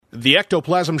The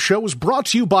Ectoplasm Show is brought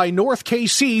to you by North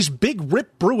KC's Big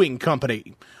Rip Brewing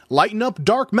Company. Lighten up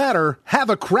dark matter, have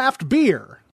a craft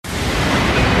beer.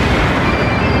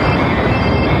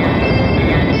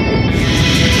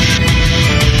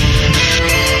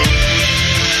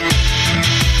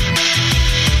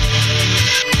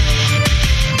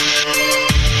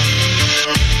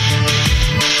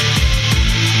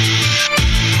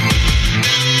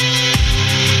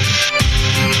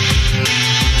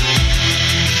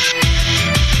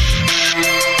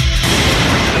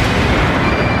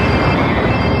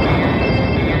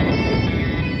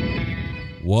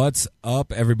 What's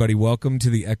up, everybody? Welcome to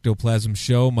the Ectoplasm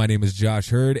Show. My name is Josh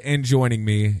Hurd, and joining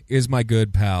me is my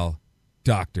good pal,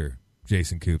 Dr.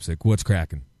 Jason Kupsik. What's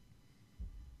cracking?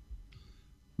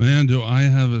 Man, do I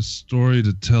have a story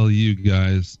to tell you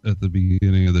guys at the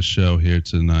beginning of the show here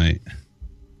tonight.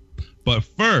 But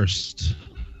first,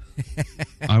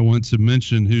 I want to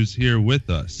mention who's here with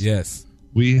us. Yes.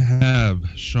 We have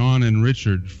Sean and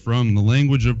Richard from the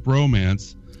Language of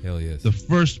Bromance. Hell yes. The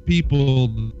first people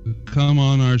to come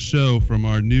on our show from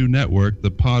our new network,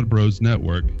 the Pod Bros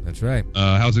Network. That's right.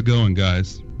 How's it going,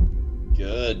 guys?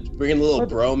 Good. Bringing a little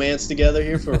bromance together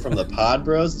here from the Pod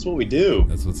Bros. That's what we do.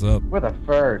 That's what's up. We're the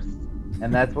first,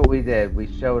 and that's what we did. We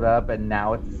showed up, and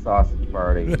now it's a sausage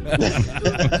party.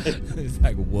 It's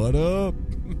like, what up?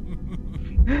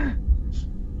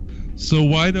 So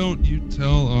why don't you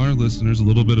tell our listeners a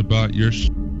little bit about your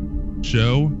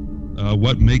show?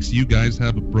 What makes you guys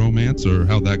have a bromance, or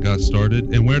how that got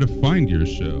started, and where to find your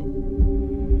show?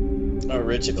 All right,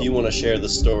 Rich, if you want to share the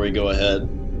story, go ahead.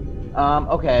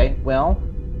 Okay, well,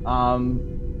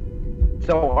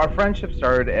 so our friendship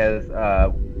started as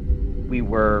we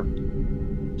were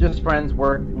just friends.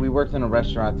 We worked in a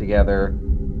restaurant together,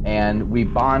 and we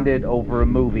bonded over a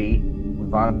movie. We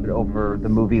bonded over the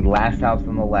movie Last House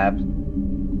on the Left.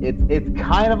 It's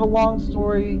kind of a long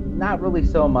story, not really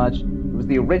so much. It was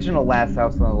the original Last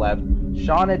House on the Left.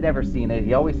 Sean had never seen it.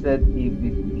 He always said he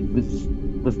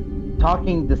was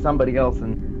talking to somebody else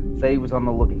and say he was on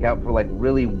the lookout for like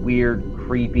really weird,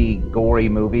 creepy, gory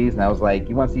movies. And I was like,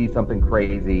 you want to see something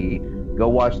crazy? Go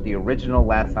watch the original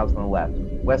Last House on the Left.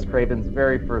 Wes Craven's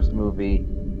very first movie.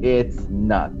 It's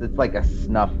nuts. It's like a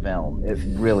snuff film. It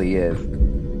really is.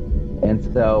 And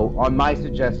so on my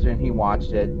suggestion, he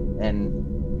watched it,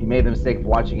 and he made the mistake of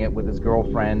watching it with his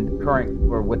girlfriend,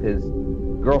 with his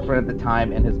girlfriend at the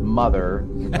time, and his mother.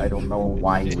 I don't know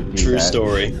why he would do True that.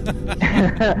 story.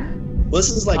 Well, this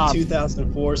is like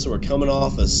 2004, so we're coming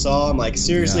off of Saw. I'm like,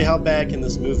 seriously, how bad can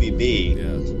this movie be?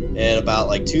 Yeah. And about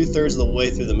like 2/3 of the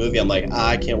way through the movie, I'm like,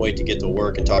 I can't wait to get to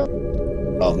work and talk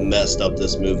about how messed up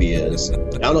this movie is. I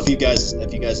don't know if you guys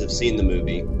have seen the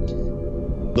movie,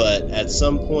 but at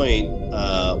some point,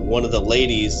 one of the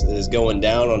ladies is going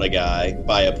down on a guy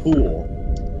by a pool,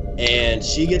 and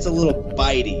she gets a little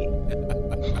bitey.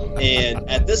 And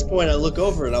at this point, I look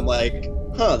over and I'm like,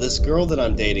 this girl that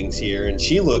I'm dating's here, and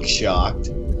she looks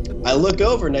shocked. I look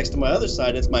over next to my other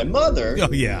side, it's my mother.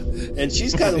 Oh, yeah. And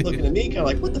she's kind of looking at me, kind of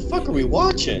like, what the fuck are we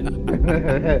watching?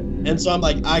 And so I'm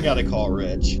like, I gotta call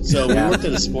Rich. So we worked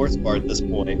at a sports bar at this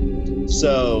point.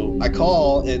 So I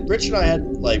call, and Rich and I had,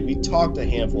 we talked a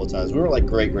handful of times. We weren't,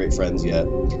 great friends yet.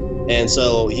 And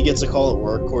so he gets a call at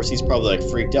work. Of course, he's probably,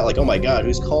 freaked out. Oh, my God,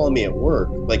 who's calling me at work?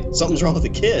 Something's wrong with the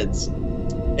kids.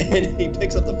 And he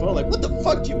picks up the phone, what the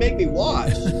fuck did you make me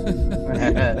watch?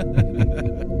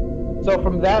 So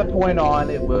from that point on,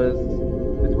 it was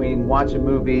between watching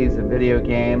movies and video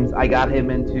games. I got him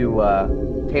into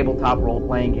tabletop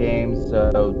role-playing games,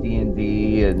 so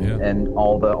D&D and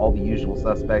all the usual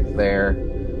suspects there.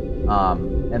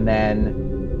 And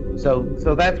then, so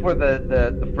that's where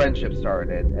the friendship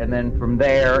started. And then from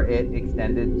there, it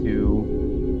extended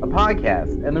to a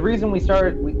podcast. And the reason we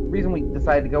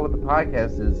decided to go with the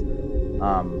podcast is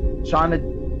Sean had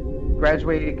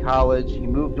graduated college, he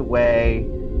moved away,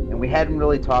 and we hadn't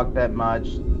really talked that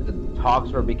much. The talks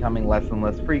were becoming less and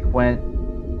less frequent,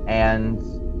 and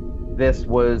this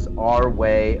was our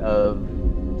way of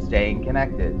staying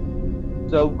connected.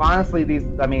 So honestly, the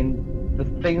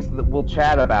things that we'll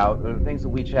chat about, or the things that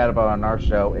we chat about on our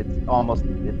show, it's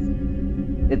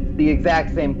the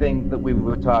exact same thing that we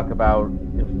would talk about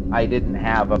if I didn't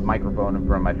have a microphone in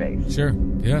front of my face. Sure,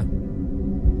 yeah.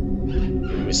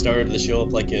 We started the show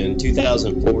up in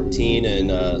 2014,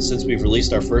 and since we've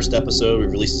released our first episode,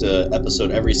 we've released an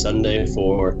episode every Sunday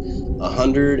for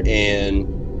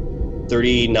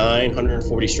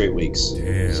 140 straight weeks.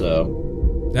 Damn.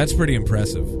 So that's pretty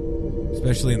impressive,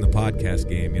 especially in the podcast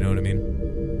game. You know what I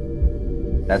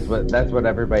mean? That's what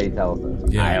everybody tells us.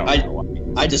 Yeah. I don't know why.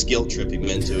 I just guilt trip him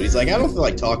into it. He's like, I don't feel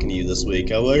like talking to you this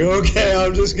week. I'm like, okay,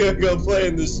 I'm just gonna go play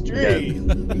in the street.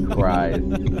 He cries.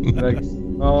 Like,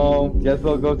 oh, guess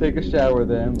I'll go take a shower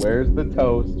then. Where's the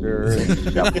toaster?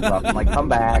 And shuffles up. I'm like, come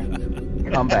back.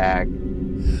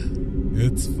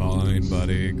 It's fine,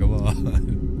 buddy. Come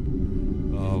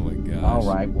on. Oh my gosh. All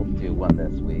right, we'll do one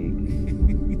this week.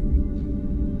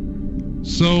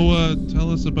 So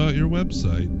tell us about your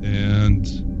website and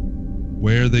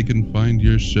where they can find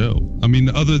your show. I mean,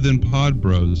 other than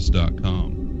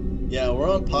podbros.com. Yeah,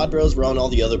 we're on Podbros. We're on all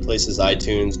the other places,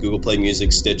 iTunes, Google Play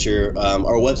Music, Stitcher.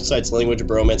 Our website's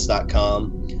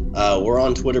languageofbromance.com. We're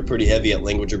on Twitter pretty heavy at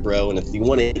Language of Bro. And if you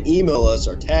want to email us,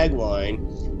 our tagline,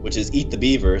 which is Eat the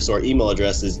Beaver. So our email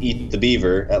address is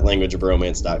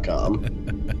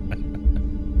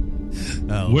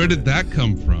eatthebeaver@languageofbromance.com. Where did that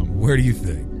come from? Where do you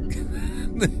think?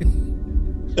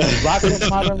 Rocko's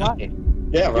Modern Life.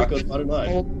 Yeah, Rocko's Modern Life.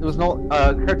 It was an old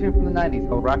cartoon from the 90s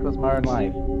called Rocko's Modern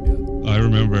Life. I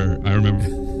remember it. I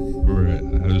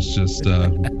was just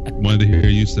wanted to hear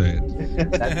you say it.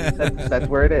 That's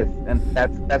where it is, and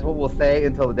that's what we'll say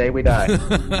until the day we die.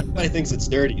 Everybody thinks it's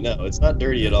dirty. No, it's not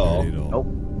dirty at all. Nope,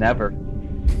 never.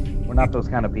 We're not those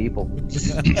kind of people.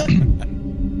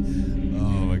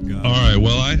 Oh my god. All right,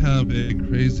 well, I have a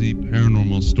crazy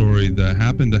paranormal story that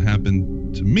happened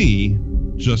to me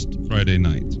just Friday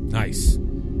night. Nice.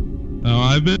 Now,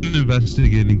 I've been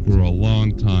investigating for a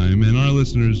long time, and our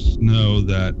listeners know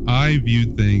that I view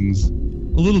things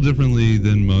a little differently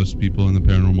than most people in the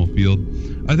paranormal field.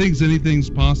 I think anything's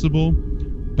possible,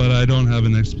 but I don't have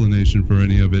an explanation for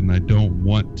any of it, and I don't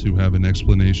want to have an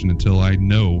explanation until I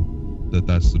know that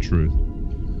that's the truth.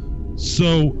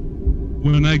 So,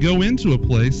 when I go into a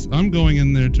place, I'm going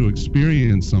in there to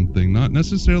experience something, not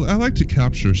necessarily... I like to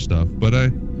capture stuff, but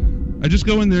I just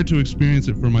go in there to experience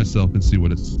it for myself and see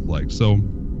what it's like. So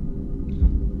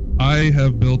I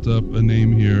have built up a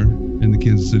name here in the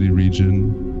Kansas City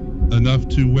region enough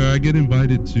to where I get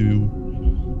invited to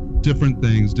different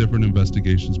things, different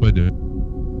investigations by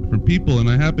different people. And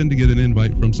I happened to get an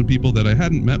invite from some people that I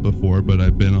hadn't met before, but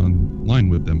I've been online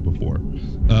with them before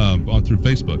through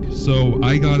Facebook. So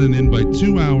I got an invite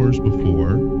 2 hours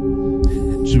before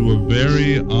to a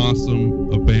very awesome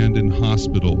abandoned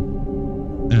hospital.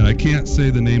 And I can't say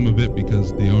the name of it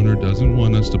because the owner doesn't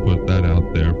want us to put that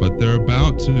out there. But they're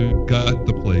about to gut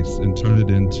the place and turn it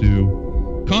into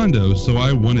condos. So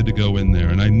I wanted to go in there.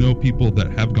 And I know people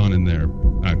that have gone in there,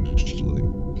 actually.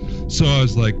 So I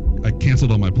was like, I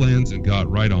canceled all my plans and got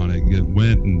right on it and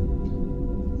went.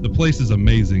 And the place is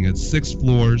amazing. It's 6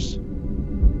 floors,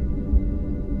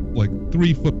 like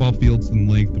 3 football fields in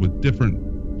length with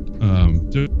different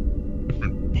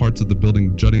parts of the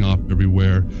building jutting off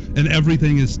everywhere, and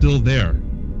everything is still there,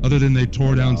 other than they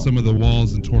tore down some of the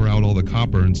walls and tore out all the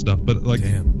copper and stuff. But like,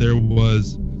 there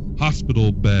was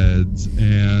hospital beds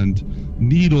and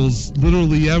needles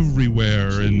literally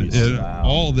everywhere. And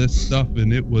all this stuff,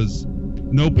 and it was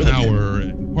no power,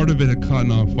 and part of it had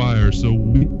caught on fire, so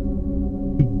we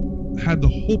had the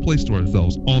whole place to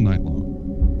ourselves all night long.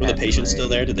 Were the patients still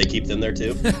there? Did they keep them there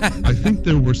too? I think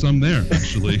there were some there,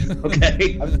 actually.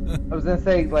 Okay. I was gonna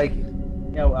say, like,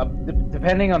 you know,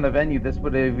 depending on the venue, this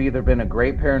would have either been a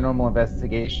great paranormal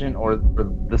investigation or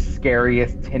the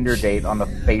scariest Tinder date on the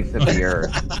face of the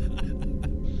earth.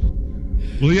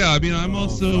 Well, yeah, I mean, I'm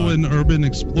also an urban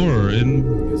explorer, and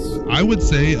I would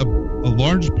say a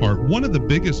large part, one of the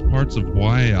biggest parts of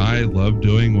why I love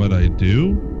doing what I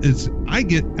do is I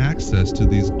get access to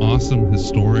these awesome,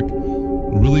 historic,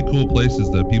 really cool places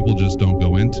that people just don't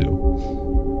go into.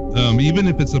 Even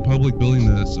if it's a public building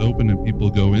that's open and people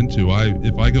go into,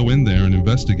 if I go in there and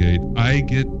investigate, I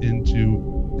get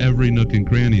into every nook and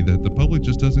cranny that the public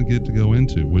just doesn't get to go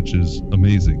into, which is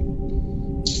amazing.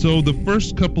 So the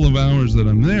first couple of hours that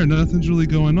I'm there, nothing's really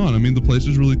going on. I mean, the place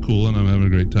is really cool and I'm having a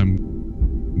great time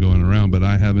going around, but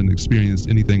I haven't experienced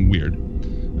anything weird.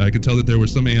 I could tell that there were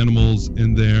some animals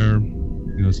in there,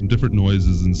 you know, some different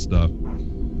noises and stuff.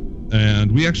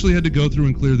 And we actually had to go through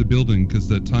and clear the building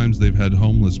because at times they've had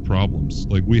homeless problems.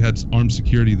 Like, we had armed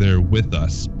security there with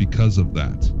us because of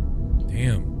that.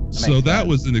 Damn. So that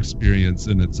was an experience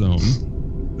in its own.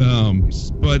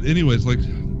 But anyways, like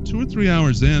 2 or 3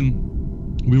 hours in,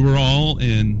 we were all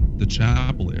in the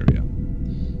chapel area.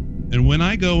 And when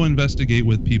I go investigate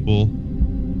with people,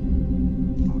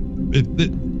 a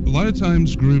lot of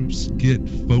times groups get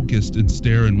focused and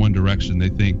stare in one direction. They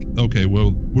think, okay,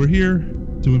 well, we're here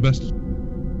to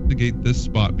investigate this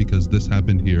spot because this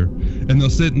happened here. And they'll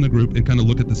sit in the group and kind of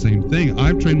look at the same thing.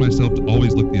 I've trained myself to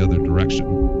always look the other direction.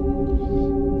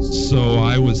 So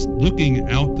I was looking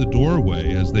out the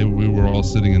doorway as we were all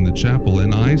sitting in the chapel,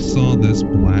 and I saw this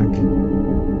black,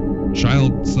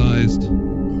 child-sized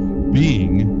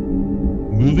being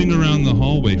moving around the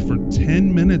hallway for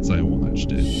 10 minutes. I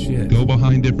watched it. Shit. Go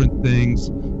behind different things,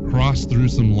 cross through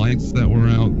some lights that were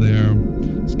out there,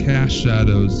 cast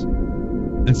shadows.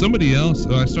 And somebody else,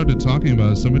 I started talking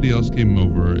about it, somebody else came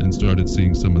over and started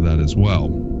seeing some of that as well.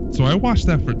 So I watched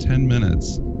that for 10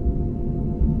 minutes.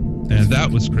 And that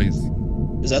was crazy.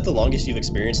 Is that the longest you've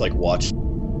experienced, like,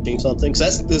 watching something?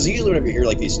 Because that's usually whenever you hear,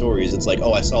 like, these stories, it's like,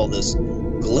 oh, I saw this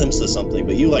glimpse of something,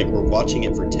 but you, like, were watching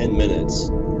it for 10 minutes.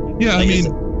 Yeah, like, I mean,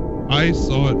 I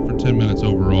saw it for 10 minutes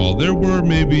overall. There were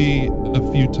maybe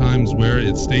a few times where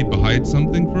it stayed behind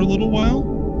something for a little while,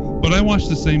 but I watched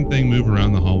the same thing move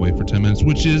around the hallway for 10 minutes,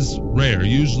 which is rare.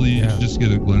 Usually you just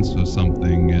get a glimpse of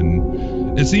something,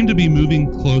 and it seemed to be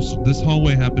moving close. This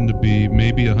hallway happened to be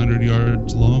maybe 100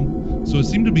 yards long, so it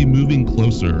seemed to be moving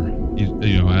closer,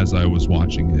 you know, as I was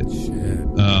watching it.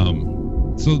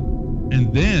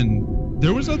 And then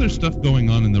there was other stuff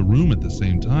going on in the room at the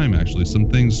same time, actually. Some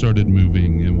things started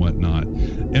moving and whatnot.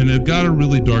 And it got a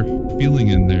really dark feeling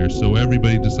in there, so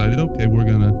everybody decided, okay, we're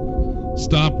going to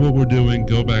stop what we're doing,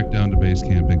 go back down to base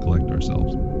camp and collect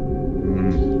ourselves.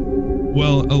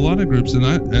 Well, a lot of groups, and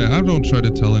I don't try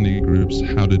to tell any groups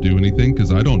how to do anything,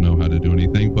 because I don't know how to do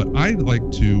anything, but I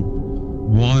like to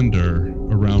wander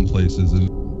around places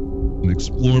and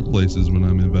explore places when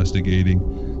I'm investigating.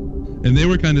 And they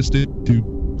were kind of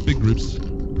two big groups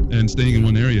and staying in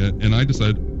one area, and I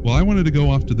decided, well, I wanted to go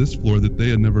off to this floor that they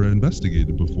had never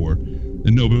investigated before,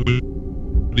 and nobody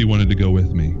wanted to go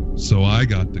with me, so I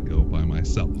got to go by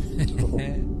myself.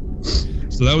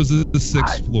 So that was the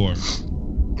sixth floor.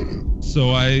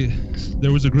 So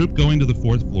there was a group going to the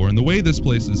fourth floor, and the way this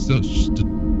place is so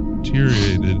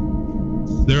deteriorated,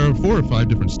 there are 4 or 5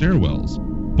 different stairwells,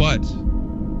 but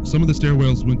some of the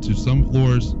stairwells went to some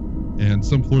floors, and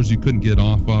some floors you couldn't get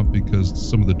off of because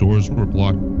some of the doors were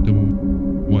blocked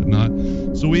and whatnot.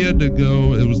 So we had to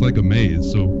go, it was like a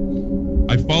maze. So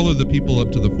I followed the people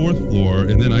up to the 4th floor,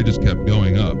 and then I just kept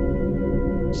going up.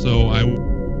 So I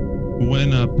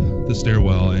went up the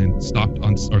stairwell and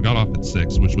got off at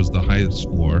 6, which was the highest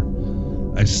floor.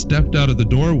 I stepped out of the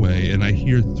doorway, and I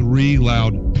hear 3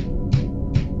 loud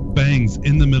bangs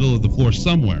in the middle of the floor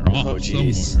somewhere. Oh,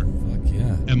 jeez. Fuck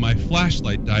yeah. And my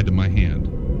flashlight died in my hand.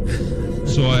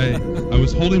 So I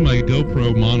was holding my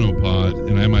GoPro monopod,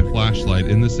 and I had my flashlight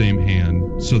in the same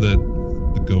hand so that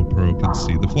the GoPro could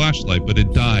see the flashlight, but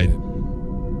it died.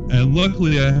 And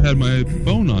luckily I had my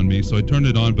phone on me, so I turned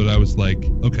it on, but I was like,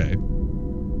 okay,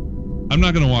 I'm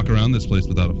not going to walk around this place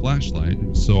without a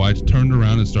flashlight. So I turned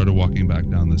around and started walking back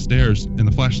down the stairs, and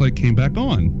the flashlight came back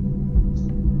on.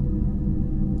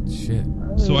 Shit.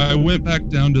 So I went back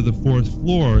down to the 4th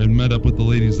floor and met up with the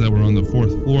ladies that were on the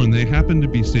 4th floor, and they happened to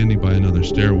be standing by another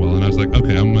stairwell, and I was like,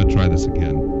 okay, I'm going to try this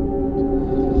again.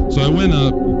 So I went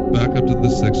back up to the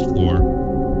 6th floor.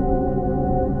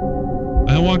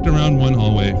 I walked around one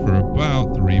hallway for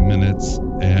about 3 minutes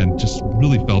and just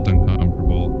really felt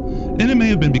uncomfortable. And it may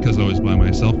have been because I was by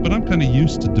myself, but I'm kind of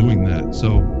used to doing that.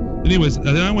 So anyways,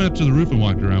 then I went up to the roof and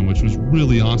walked around, which was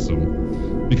really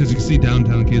awesome, because you can see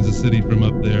downtown Kansas City from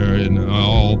up there and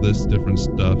all this different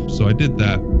stuff. So I did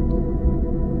that.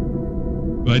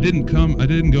 But I didn't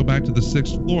go back to the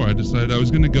 6th floor. I decided I was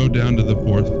going to go down to the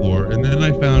 4th floor. And then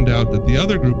I found out that the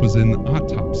other group was in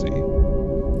autopsy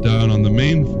down on the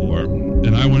main floor.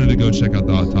 And I wanted to go check out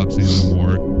the autopsy in the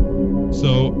morgue.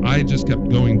 So I just kept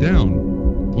going down.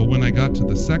 Well, when I got to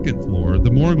the 2nd floor,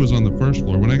 the morgue was on the 1st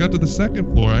floor. When I got to the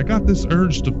 2nd floor, I got this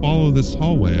urge to follow this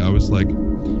hallway. I was like,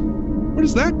 where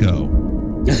does that go?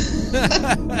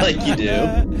 Like you do.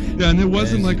 Yeah, and it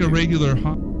wasn't like a regular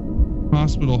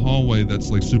hospital hallway that's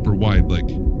like super wide. Like,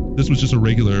 this was just a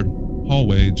regular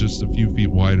hallway, just a few feet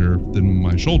wider than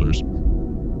my shoulders.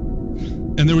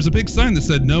 And there was a big sign that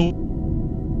said no.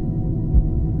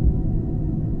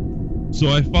 So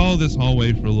I followed this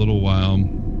hallway for a little while,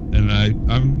 and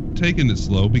I'm taking it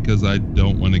slow because I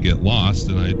don't want to get lost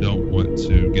and I don't want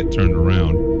to get turned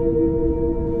around.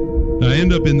 And I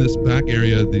end up in this back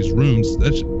area of these rooms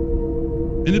that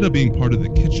ended up being part of the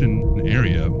kitchen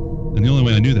area. And the only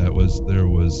way I knew that was there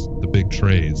was the big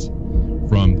trays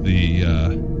from the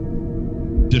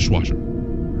dishwasher.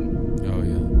 Oh,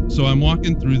 yeah. So I'm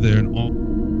walking through there, and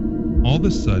all of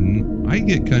a sudden, I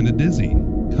get kind of dizzy,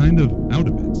 kind of out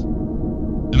of it.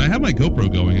 And I had my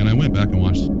GoPro going, and I went back and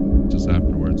watched just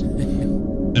afterwards.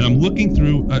 And I'm looking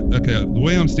through, okay, the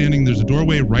way I'm standing, there's a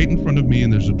doorway right in front of me,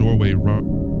 and there's a doorway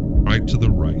right to the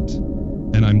right.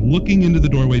 And I'm looking into the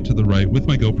doorway to the right with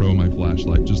my GoPro and my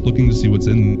flashlight, just looking to see what's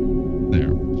in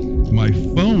there. My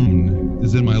phone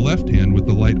is in my left hand with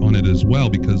the light on it as well,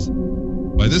 because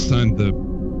by this time the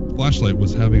flashlight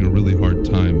was having a really hard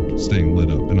time staying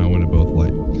lit up, and I wanted both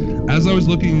light. As I was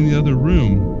looking in the other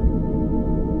room,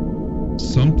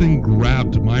 something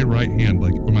grabbed my right hand,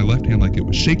 or my left hand, like it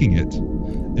was shaking it,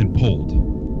 and pulled.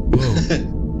 Whoa.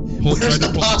 Where's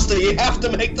the pasta? You have to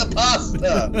make the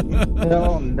pasta.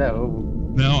 Oh, no.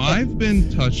 Now, I've been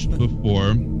touched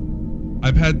before.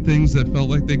 I've had things that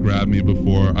felt like they grabbed me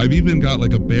before. I've even got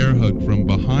like a bear hug from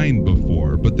behind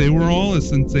before, but they were all a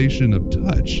sensation of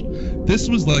touch. This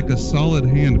was like a solid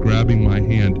hand grabbing my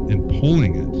hand and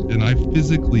pulling it, and I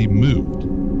physically moved.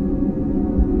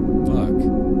 Fuck.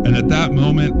 And at that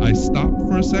moment, I stopped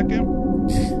for a second.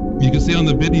 You can see on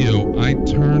the video, I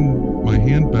turned my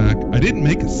hand back. I didn't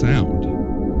make a sound.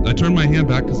 I turned my hand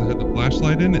back because I had the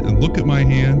flashlight in it, and look at my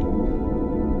hand.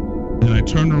 And I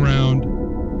turn around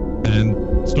and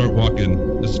start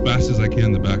walking as fast as I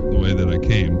can back the way that I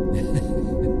came.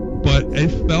 But it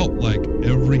felt like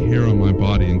every hair on my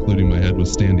body, including my head,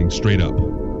 was standing straight up.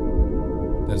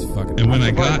 That's fucking. And when I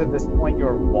surprised got at this point,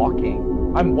 you're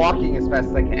walking. I'm walking as fast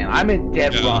as I can. I'm in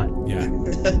dead run. Yeah.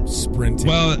 Sprinting.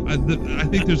 Well, I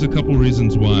think there's a couple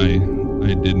reasons why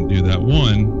I didn't do that.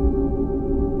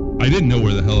 One, I didn't know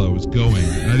where the hell I was going,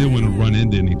 and I didn't want to run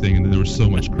into anything, and there was so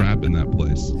much crap in that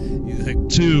place.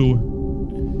 Two,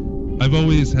 I've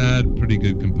always had pretty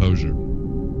good composure.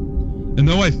 And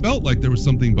though I felt like there was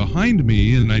something behind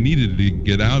me and I needed to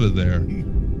get out of there,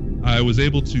 I was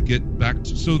able to get back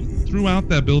to... So throughout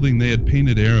that building, they had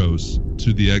painted arrows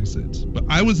to the exit. But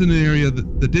I was in an area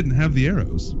that didn't have the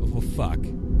arrows. Oh, well, fuck.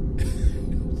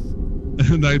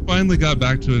 And I finally got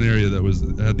back to an area that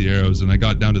had the arrows, and I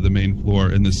got down to the main floor,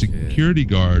 and the security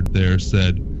guard there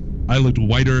said I looked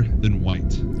whiter than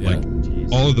white. Yeah. Like,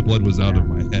 all of the blood was out of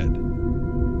my head.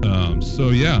 So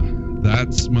yeah,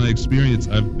 that's my experience.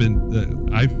 I've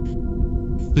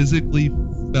physically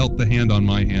felt the hand on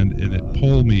my hand, and it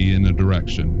pulled me in a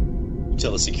direction.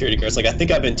 Until the security guard's like, I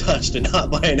think I've been touched and not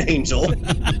by an angel.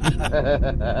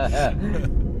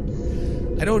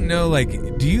 I don't know,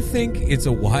 like, do you think it's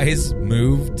a wise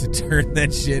move to turn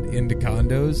that shit into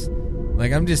condos?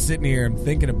 Like, I'm just sitting here, I'm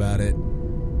thinking about it.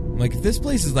 I'm like, if this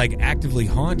place is, like, actively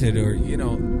haunted, or, you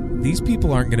know, these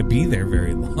people aren't going to be there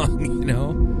very long, you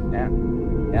know?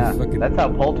 Yeah. Fucking... That's how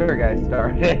Poltergeist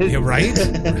started. Yeah, right?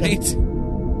 Right?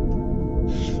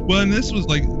 Well, and this was,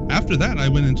 like, after that, I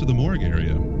went into the morgue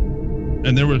area.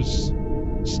 And there was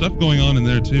stuff going on in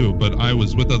there too, but I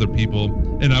was with other people,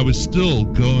 and I was still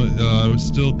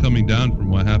coming down from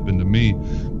what happened to me.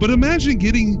 But imagine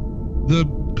getting the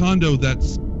condo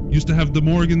that's used to have the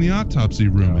morgue and the autopsy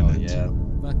room in it. Yeah.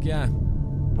 Fuck yeah.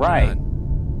 Right.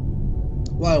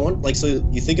 Well, I want, so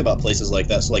you think about places like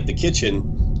that. So, like the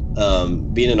kitchen,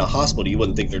 being in a hospital, you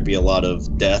wouldn't think there'd be a lot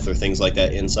of death or things like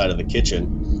that inside of the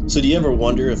kitchen. So do you ever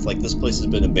wonder if, like, this place has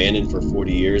been abandoned for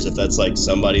 40 years, if that's, like,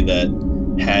 somebody that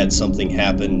had something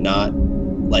happen, not,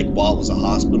 like, while it was a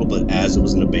hospital, but as it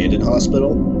was an abandoned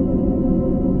hospital?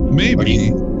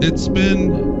 Maybe. It's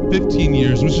been 15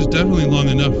 years, which is definitely long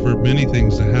enough for many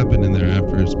things to happen in there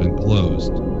after it's been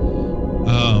closed.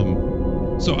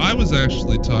 So I was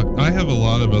actually I have a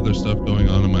lot of other stuff going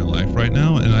on in my life right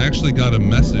now, and I actually got a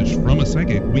message from a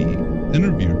psychic we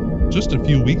interviewed just a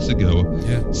few weeks ago,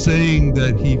 saying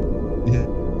that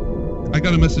I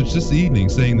got a message this evening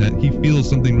saying that he feels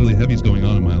something really heavy is going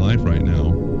on in my life right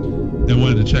now and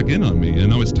wanted to check in on me.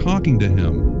 And I was talking to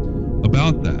him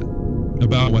about that,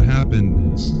 about what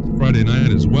happened Friday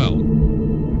night as well.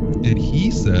 And he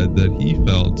said that he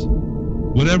felt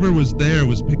whatever was there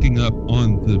was picking up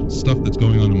on the stuff that's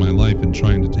going on in my life and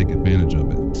trying to take advantage of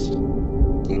it. So,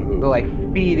 like,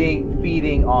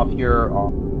 feeding off of your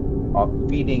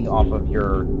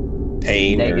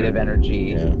pain, negative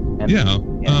energy.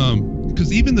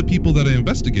 Because even the people that I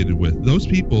investigated with, those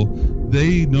people,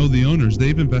 they know the owners.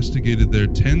 They've investigated there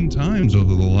 10 times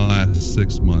over the last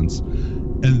 6 months.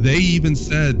 And they even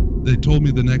said, they told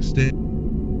me the next day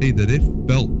that it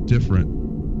felt different.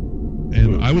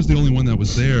 And I was the only one that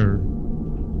was there,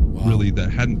 really,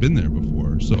 that hadn't been there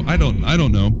before. So I don't know.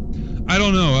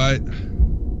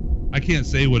 I can't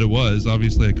say what it was.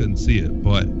 Obviously, I couldn't see it,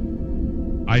 but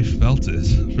I felt it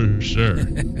for sure.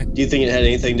 Do you think it had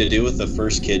anything to do with the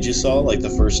first kid you saw, like the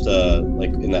first,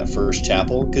 like in that first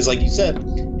chapel? Because, like you said,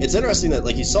 it's interesting that,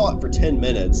 like, you saw it for 10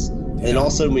 minutes, and then all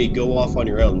of a sudden when you go off on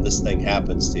your own, this thing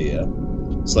happens to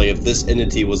you. So, like, if this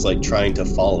entity was, like, trying to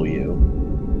follow you,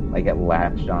 like, it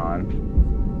latched on.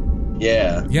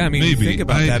 Yeah. Yeah, I mean, maybe. Think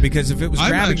about that, because if it was I'm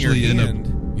grabbing your actually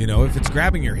hand, you know, if it's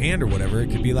grabbing your hand or whatever, it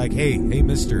could be like, hey,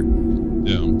 mister,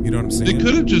 Yeah. You know what I'm saying? It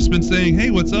could have just been saying,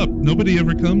 hey, what's up? Nobody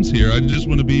ever comes here. I just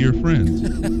want to be your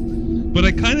friend. But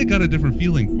I kind of got a different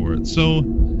feeling for it. So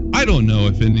I don't know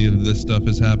if any of this stuff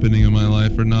is happening in my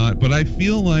life or not. But I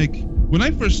feel like when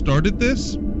I first started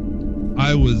this,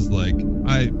 I was like,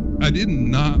 I didn't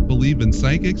not believe in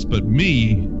psychics, but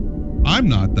me, I'm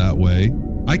not that way.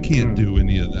 I can't do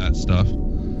any of that stuff.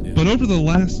 Yeah. But over the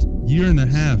last year and a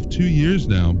half, 2 years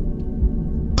now,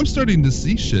 I'm starting to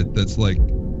see shit that's like,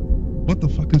 what the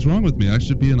fuck is wrong with me? I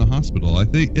should be in a hospital. I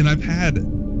think, and I've had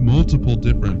multiple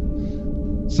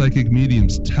different psychic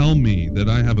mediums tell me that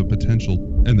I have a potential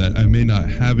and that I may not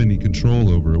have any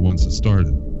control over it once it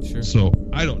started. Sure. So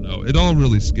I don't know. It all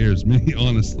really scares me,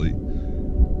 honestly.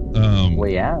 Well,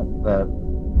 yeah,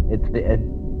 it's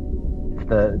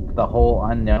the whole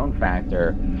unknown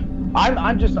factor.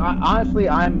 I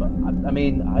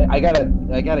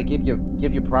gotta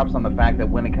give you props on the fact that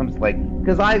when it comes to like,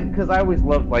 because I always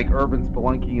loved like urban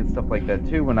spelunking and stuff like that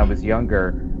too when I was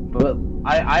younger, but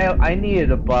I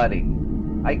needed a buddy.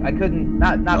 I couldn't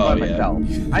not by myself.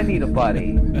 I need a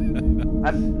buddy.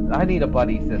 I need a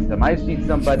buddy system. I just need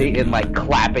somebody in like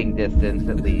clapping distance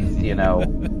at least, you know.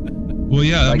 Well,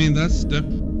 yeah, like, I mean that's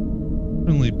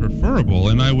definitely preferable,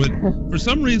 and I would, for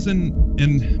some reason,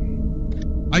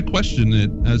 and I question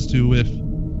it as to if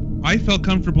I felt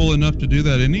comfortable enough to do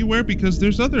that anywhere, because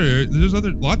there's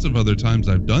lots of other times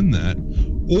I've done that,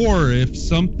 or if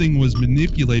something was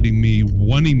manipulating me,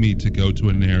 wanting me to go to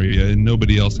an area and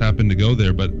nobody else happened to go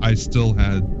there, but I still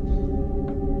had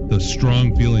the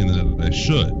strong feeling that I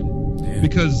should,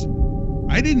 because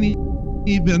I didn't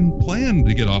even plan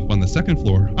to get off on the second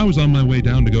floor. I was on my way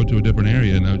down to go to a different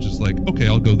area, and I was just like, okay,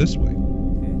 I'll go this way.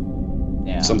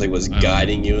 Yeah. Something was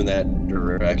guiding you in that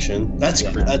direction. That's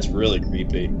really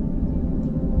creepy.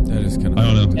 That is kind of.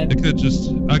 I don't know. It could just.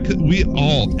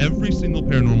 Every single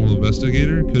paranormal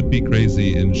investigator could be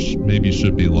crazy and maybe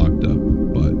should be locked up.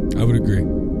 But I would agree.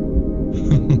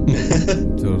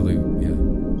 Totally. Yeah.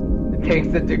 It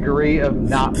takes a degree of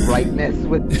not rightness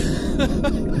with.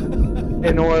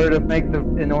 In order to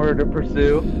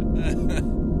pursue.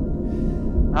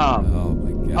 Oh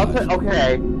my god.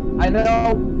 Okay, I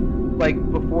know. Like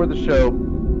before the show,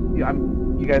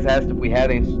 you guys asked if we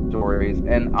had any stories,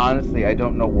 and honestly, I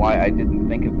don't know why I didn't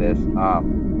think of this.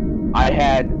 I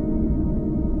had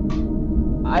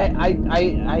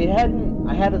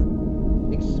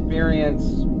an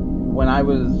experience when I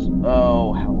was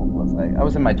how old was I? I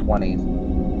was in my 20s.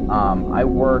 I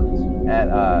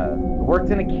worked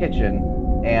in a kitchen,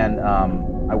 and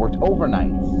I worked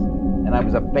overnights, and I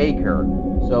was a baker.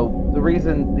 So the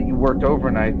reason that you worked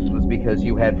overnights was because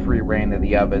you had free reign of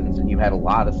the ovens, and you had a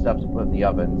lot of stuff to put in the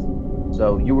ovens.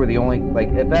 So you were the only, like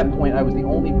at that point, I was the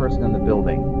only person in the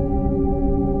building.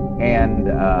 And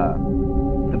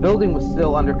the building was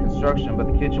still under construction, but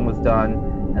the kitchen was done,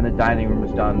 and the dining room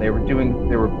was done. They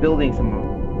were building some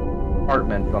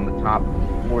apartments on the top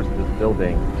floors of this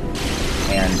building,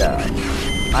 and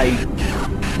I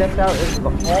stepped out into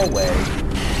the hallway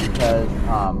because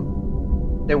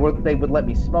they would let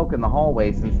me smoke in the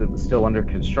hallway since it was still under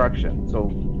construction. So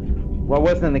while I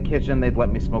wasn't in the kitchen, they'd let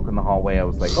me smoke in the hallway. I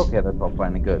was like, okay, that's all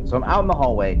fine and good. So I'm out in the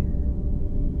hallway.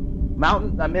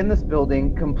 I'm in this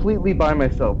building completely by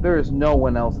myself. There is no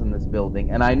one else in this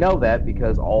building, and I know that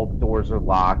because all the doors are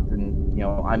locked, and you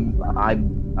know I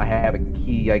have a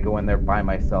key. I go in there by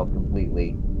myself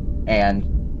completely, and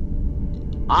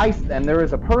there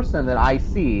is a person that I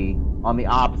see on the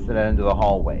opposite end of the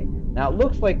hallway. Now it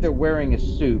looks like they're wearing a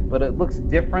suit, but it looks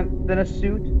different than a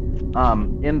suit.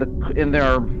 In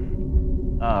their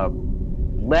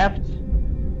left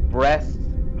breast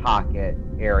pocket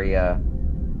area,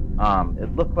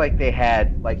 it looked like they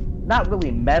had like not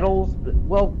really medals, but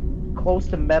well close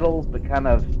to medals, but kind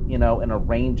of an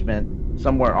arrangement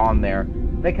somewhere on there.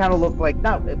 They kind of looked like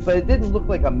but it didn't look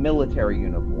like a military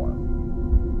uniform.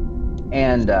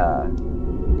 And I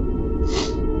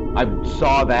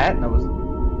saw that,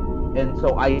 and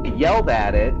so I yelled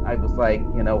at it. I was like,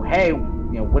 hey,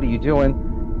 what are you doing?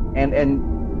 And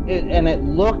it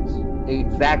looked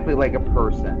exactly like a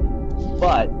person.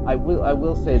 But I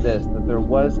will say this, that there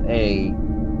was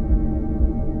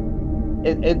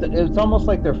it's almost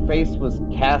like their face was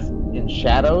cast in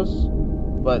shadows,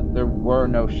 but there were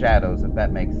no shadows, if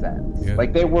that makes sense. Yeah.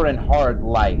 Like they were in hard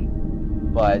light,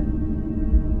 but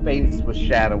face was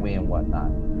shadowy and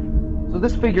whatnot. So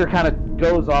this figure kind of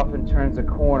goes off and turns a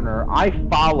corner. I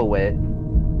follow it,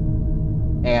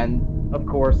 and of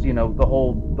course, the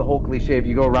whole cliche of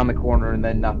you go around the corner and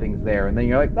then nothing's there, and then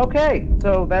you're like, okay,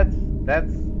 so that's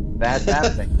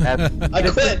happening. I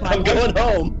quit. I'm going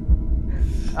home.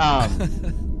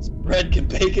 Bread can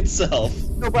bake itself.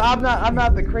 No, but I'm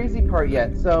not the crazy part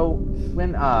yet. So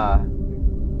when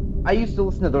I used to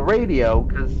listen to the radio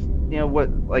because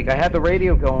I had the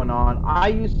radio going on. I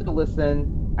used to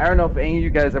listen. I don't know if any of you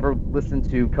guys ever listened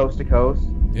to Coast to Coast.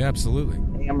 Yeah, absolutely.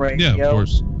 AM radio. Yeah, of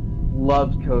course.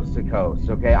 Loved Coast to Coast.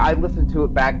 Okay, I listened to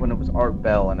it back when it was Art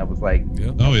Bell, and I was like,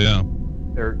 Oh yeah,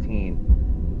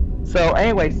 13. So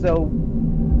anyway,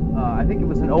 I think it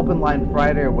was an open line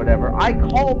Friday or whatever. I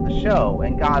called the show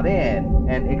and got in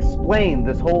and explained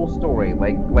this whole story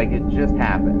like it just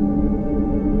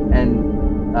happened. And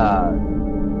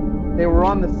they were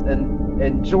on this,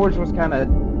 and George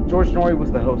Norrie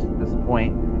was the host at this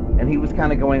point, and he was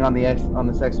kind of going on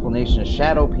this explanation of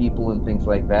shadow people and things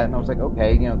like that. And I was like,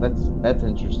 okay, that's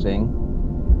interesting.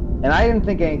 And I didn't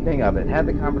think anything of it. Had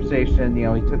the conversation, he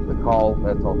took the call.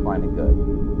 That's all fine and good.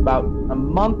 About a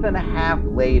month and a half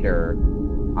later,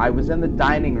 I was in the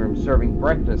dining room serving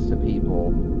breakfast to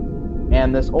people,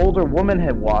 and this older woman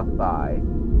had walked by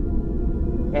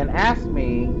and asked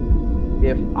me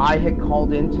if I had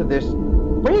called into this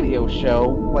radio show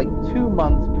like 2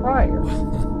 months prior.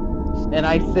 And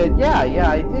I said, yeah,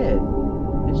 I did.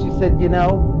 And she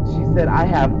said, I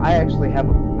actually have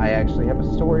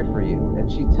a story for you.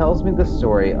 And she tells me the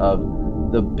story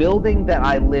of the building that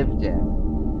I lived in,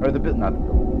 or the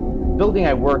building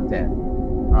I worked in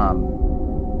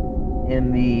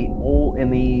the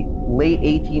late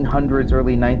 1800s,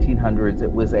 early 1900s.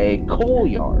 It was a coal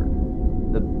yard.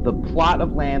 The plot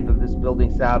of land that this building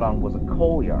sat on was a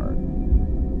coal yard.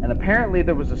 And apparently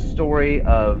there was a story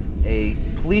of a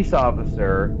police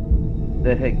officer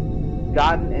that had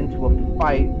gotten into a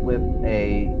fight with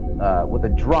a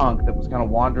drunk that was kind of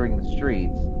wandering the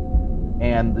streets.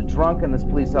 And the drunk and this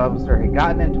police officer had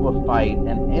gotten into a fight,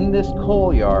 and in this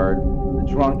coal yard, the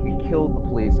drunk had killed the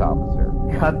police officer,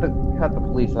 cut the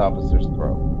police officer's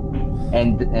throat,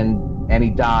 and he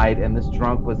died. And this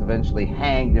drunk was eventually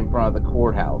hanged in front of the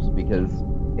courthouse because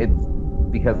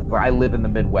I live in the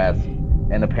Midwest,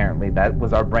 and apparently that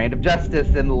was our brand of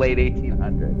justice in the late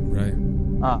 1800s. Right.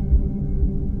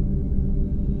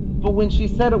 But when she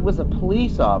said it was a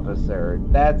police officer,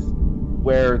 that's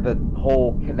where the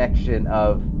whole connection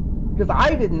of, because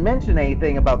I didn't mention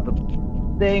anything about the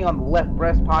thing on the left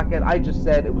breast pocket. I just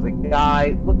said it was a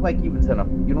guy, looked like he was in a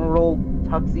funeral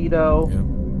tuxedo,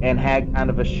 and had kind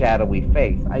of a shadowy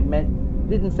face.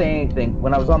 Didn't say anything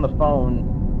when I was on the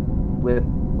phone with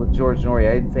George Norrie.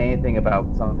 I didn't say anything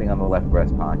about something on the left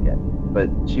breast pocket, but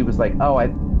she was like,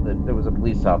 there was a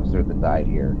police officer that died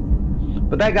here.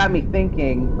 But that got me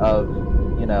thinking of,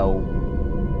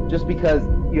 just because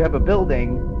you have a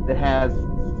building that has,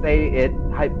 say it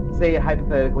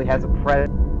hypothetically has a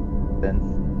presence,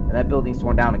 and that building's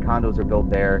torn down and condos are built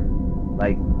there,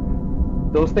 like,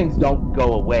 those things don't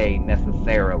go away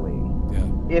necessarily.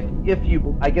 Yeah. If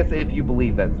you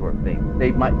believe that sort of thing,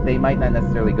 they might not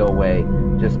necessarily go away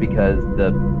just because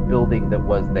the building that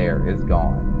was there is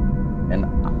gone. And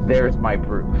there's my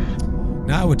proof.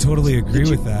 No, I would totally agree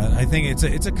with that. I think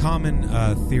it's a common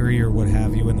theory or what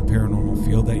have you in the paranormal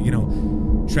field that,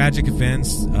 tragic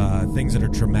events, things that are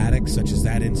traumatic, such as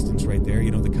that instance right there,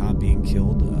 the cop being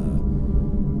killed.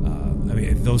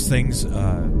 Those things,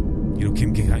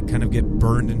 can kind of get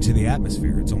burned into the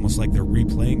atmosphere. It's almost like they're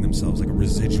replaying themselves, like a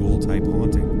residual type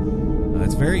haunting.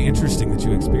 It's very interesting that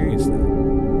you experienced that.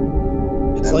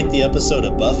 It's like the episode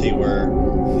of Buffy where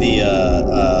the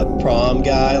prom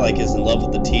guy is in love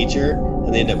with the teacher,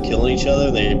 and they end up killing each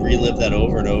other. They relive that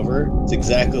over and over. It's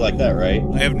exactly like that, right?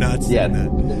 I have not seen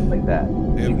that. Like that.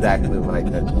 Exactly like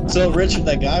that. So, Richard,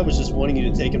 that guy was just wanting you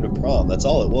to take him to prom. That's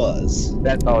all it was.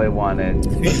 That's all he wanted.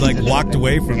 He walked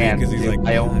away from me because he's like,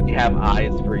 I only have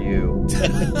eyes for you.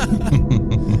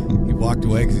 He walked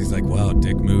away because he's like, wow,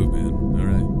 dick move, man. All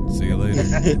right, see you later.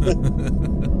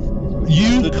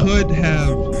 You could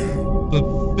have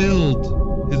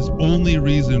fulfilled his only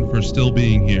reason for still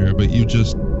being here, but you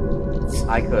just...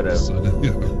 I could have.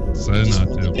 Decided not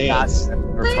to. Dance.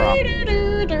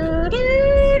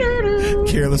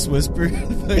 Careless Whisper.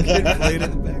 Played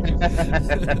in the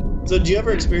back. So, do you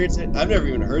ever experience it? I've never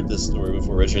even heard this story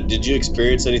before, Richard. Did you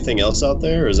experience anything else out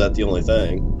there, or is that the only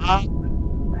thing?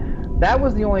 That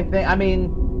was the only thing. I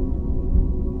mean,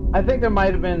 I think there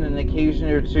might have been an occasion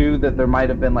or two that there might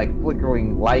have been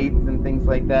flickering lights and things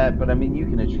like that, but I mean, you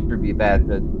can attribute that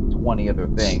to 20 other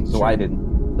things. So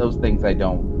those things I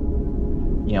don't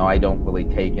really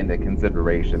take into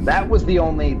consideration. That one was the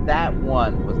only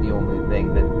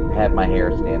thing that had my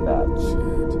hair stand up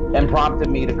and prompted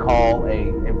me to call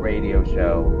a radio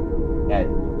show at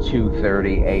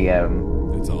 2:30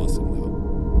 a.m. That's awesome,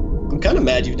 though. I'm kind of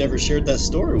mad you've never shared that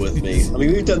story with me. I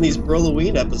mean, we've done these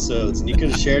Halloween episodes, and you could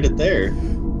have shared it there.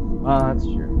 That's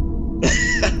true.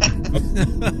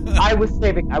 I was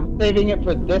saving it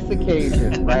for this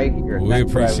occasion right here. We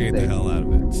appreciate the hell out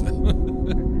of it. So.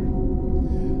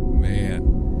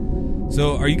 Man.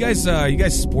 So, are you guys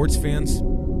sports fans?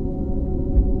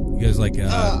 You guys like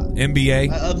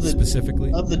NBA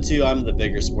specifically? Of the two, I'm the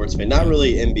bigger sports fan. Not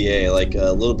really NBA, like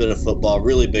a little bit of football,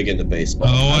 really big into baseball.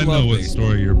 Oh, I know what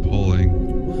story you're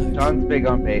pulling. John's big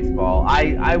on baseball.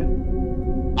 I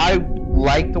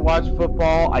like to watch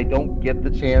football. I don't get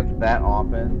the chance that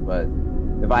often, but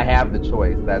if I have the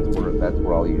choice, that's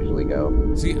where I'll usually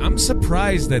go. See, I'm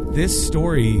surprised that this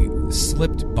story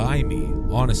slipped by me,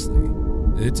 honestly.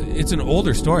 It's an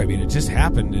older story. I mean, it just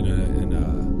happened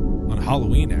on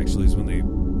Halloween, actually, is when they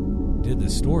did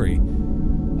this story.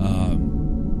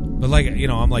 But like, you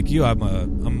know, I'm like you.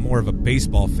 I'm more of a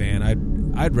baseball fan.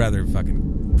 I'd rather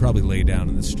fucking probably lay down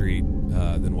in the street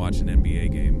than watch an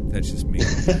NBA game. That's just me.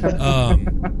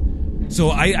 So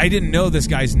I didn't know this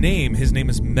guy's name. His name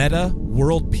is Meta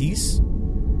World Peace.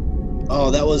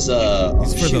 Oh, that was for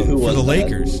the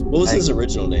Lakers. What was his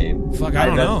original name? Fuck, I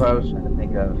don't know. That's what I was trying to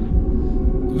think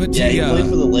of. But yeah, he played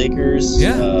for the Lakers.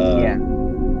 Yeah.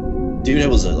 Dude, it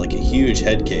was like a huge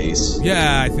head case.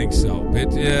 Yeah, I think so.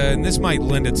 But and this might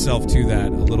lend itself to that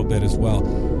a little bit as well.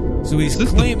 So he's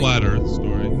claiming the flat Earth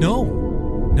story. No.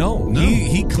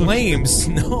 He claims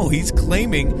he's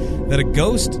claiming that a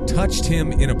ghost touched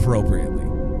him inappropriately.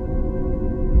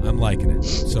 I'm liking it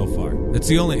so far. That's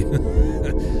the only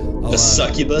a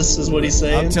succubus is what he's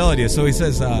saying. I'm telling you. So he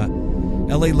says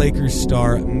LA Lakers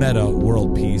star Meta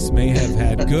World Peace may have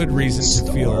had good reason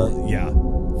to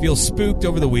feel spooked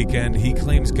over the weekend. He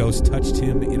claims ghosts touched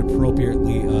him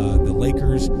inappropriately. The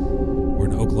Lakers were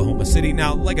in Oklahoma City.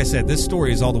 Now, like I said, this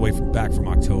story is all the way back from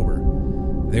October.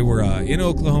 They were in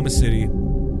Oklahoma City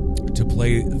to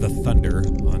play the Thunder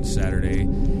on Saturday.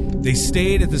 They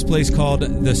stayed at this place called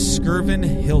the Skirvin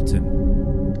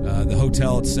Hilton. The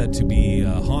hotel, it's said to be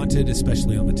haunted,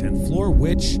 especially on the 10th floor,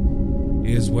 which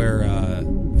is where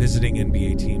visiting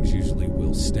NBA teams usually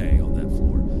will stay, on that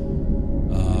floor.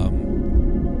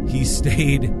 He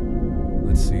stayed,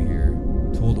 let's see here,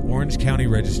 told Orange County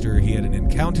Register he had an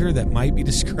encounter that might be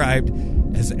described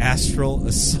as astral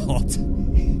assault.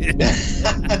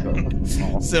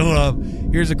 So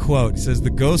here's a quote. It says, "The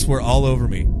ghosts were all over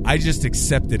me. I just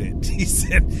accepted it." He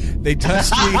said, "They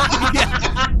touched me."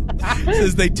 He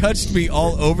says, "They touched me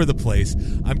all over the place.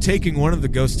 I'm taking one of the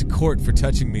ghosts to court for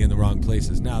touching me in the wrong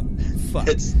places." Now, fuck.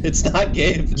 It's not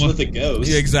gay if it's with a ghost.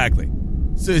 Yeah, exactly.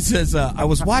 So it says, "I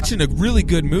was watching a really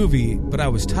good movie, but I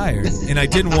was tired and I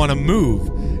didn't want to move."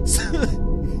 So,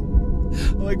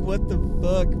 I'm like, what the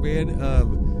fuck, man?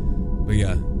 But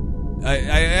yeah.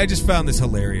 I just found this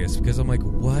hilarious because I'm like,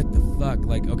 what the fuck?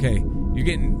 Like, okay, you're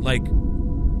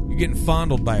getting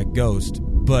fondled by a ghost,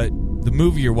 but the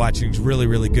movie you're watching is really,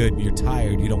 really good and you're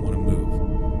tired, you don't want to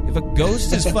move. If a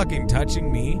ghost is fucking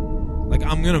touching me, like,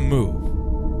 I'm gonna move.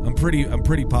 I'm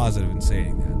pretty positive in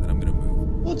saying that I'm gonna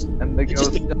move. And the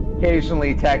ghost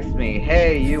occasionally texts me,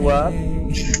 "Hey, you up?"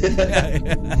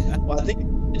 Well, I think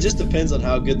it just depends on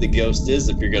how good the ghost is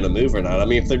if you're going to move or not. I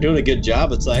mean, if they're doing a good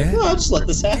job, it's like, I'll just let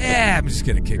this happen. Yeah, I'm just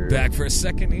going to kick back for a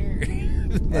second here.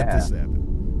 Let this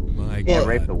happen. My God.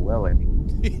 Rape the Willie.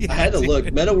 I had to look.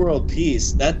 Meta World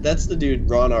Peace, that's the dude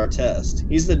Ron Artest.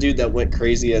 He's the dude that went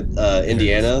crazy at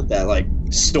Indiana, that like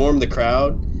stormed the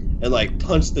crowd and like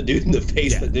punched the dude in the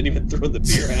face that didn't even throw the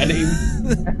beer at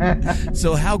him.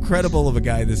 So how credible of a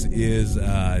guy this is,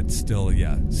 it's still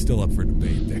up for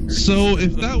debate there. So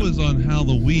if that was on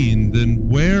Halloween, then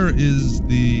where is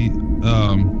the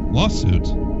lawsuit?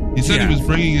 He said he was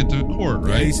bringing it to court,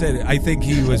 right? Yeah, he said, I think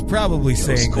he was probably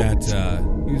saying that,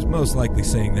 he was most likely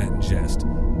saying that in jest.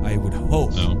 I would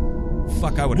hope. No.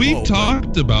 Fuck, I would hope. We've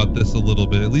talked about this a little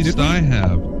bit, at least I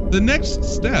have. The next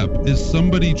step is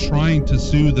somebody trying to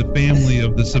sue the family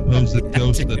of the supposed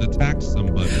ghost that attacked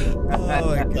somebody. Oh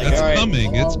my God. That's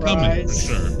coming. It's coming for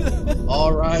sure.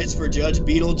 All rise for Judge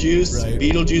Beetlejuice. Right.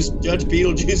 Judge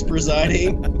Beetlejuice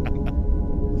presiding.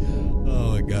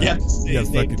 Oh my God. You have to say his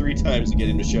name 3 times to get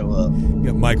him to show up. You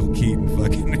got Michael Keaton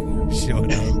fucking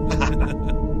showing up.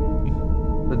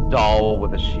 The doll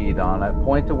with a sheet on it.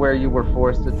 Point to where you were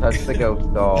forced to touch the ghost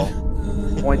doll.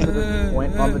 Point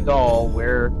on the doll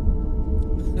where.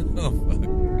 Oh fuck!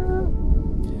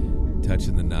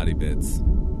 Touching the naughty bits.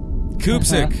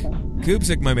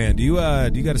 Koopsik, my man. Do you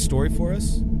got a story for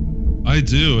us? I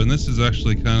do, and this is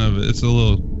actually it's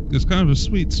kind of a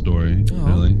sweet story,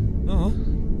 really. Oh, all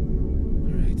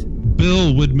right.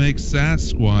 Bill would make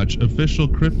Sasquatch official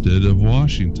cryptid of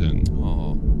Washington.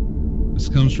 Oh. This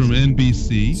comes from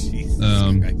NBC. Jesus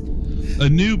Christ. A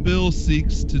new bill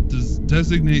seeks to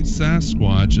designate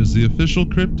Sasquatch as the official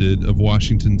cryptid of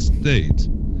Washington State.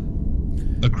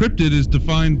 A cryptid is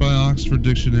defined by Oxford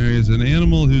Dictionary as an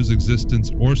animal whose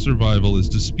existence or survival is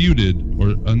disputed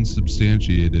or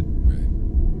unsubstantiated.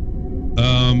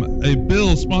 A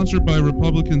bill sponsored by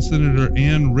Republican Senator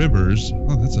Ann Rivers,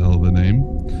 oh, that's a hell of a name,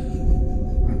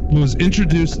 was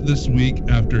introduced this week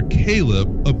after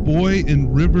Caleb, a boy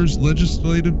in Rivers'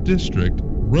 legislative district,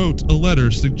 wrote a letter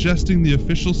suggesting the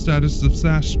official status of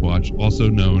Sasquatch, also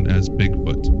known as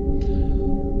Bigfoot.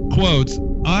 Quote,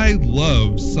 I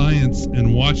love science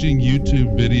and watching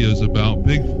YouTube videos about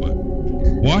Bigfoot.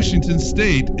 Washington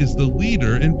State is the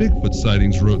leader in Bigfoot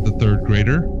sightings, wrote the third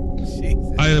grader.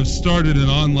 Jesus. I have started an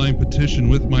online petition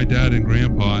with my dad and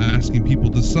grandpa asking people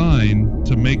to sign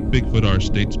to make Bigfoot our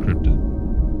state's cryptid.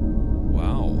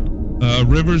 Wow.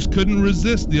 Rivers couldn't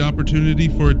resist the opportunity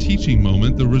for a teaching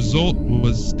moment. The result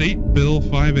was State Bill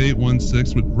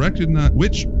 5816,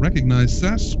 which recognized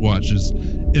Sasquatch's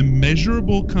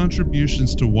immeasurable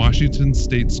contributions to Washington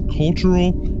State's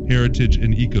cultural heritage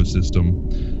and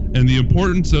ecosystem, and the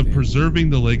importance of preserving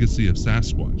the legacy of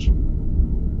Sasquatch.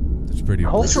 That's pretty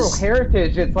Cultural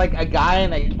heritage, it's like a guy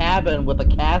in a cabin with a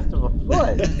cast of a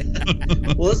foot.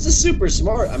 Well, this is super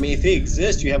smart. I mean, if he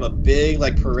exists, you have a big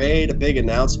parade, a big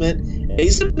announcement, and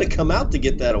he's going to come out to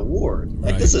get that award.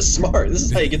 Like, This is smart. This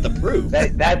is how you get the proof.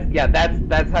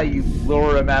 That's how you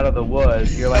lure him out of the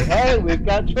woods. You're like, hey, we've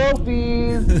got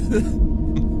trophies.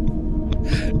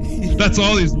 That's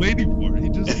all he's waiting for. He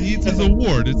just needs his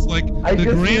award. It's like I the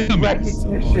just need Grammys.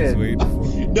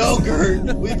 recognition. No,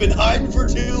 Gert, we've been hiding for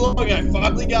too long. I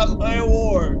finally got my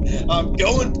award. I'm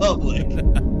going public.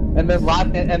 And then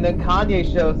Kanye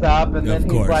shows up, and then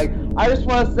he's like, I just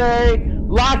want to say,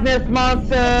 Loch Ness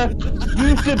Monster,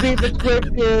 you should be the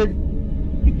cryptid.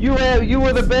 You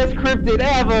were the best cryptid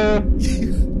ever.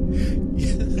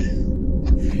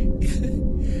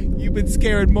 You've been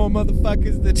scaring more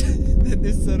motherfuckers than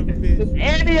this son of a bitch. Than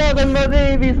any other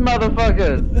Navy's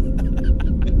motherfuckers.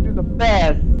 You're the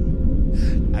best.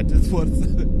 I just want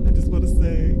to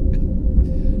say.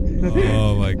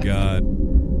 Oh my god.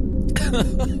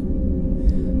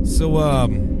 So I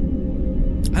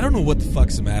don't know what the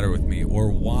fuck's the matter with me or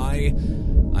why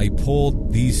I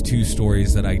pulled these two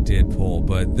stories that I did pull,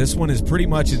 but this one is pretty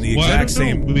much in the exact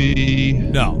same.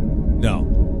 No.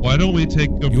 Why don't we take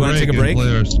a break and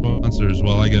play our sponsors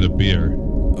while I get a beer?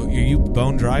 Oh, are you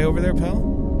bone dry over there, pal?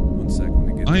 1 second. Let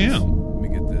me get this. I am. Let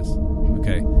me get this.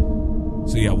 Okay.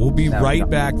 So yeah, we'll be right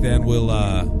back then. We'll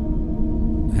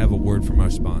have a word from our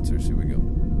sponsors. Here we go.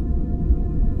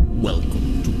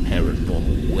 Welcome to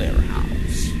Paranormal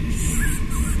Warehouse.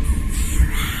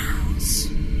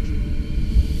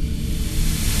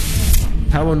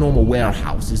 Paranormal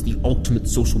Warehouse is the ultimate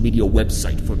social media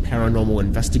website for paranormal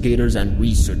investigators and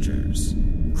researchers.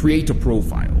 Create a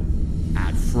profile,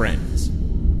 add friends,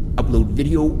 upload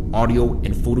video, audio,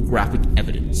 and photographic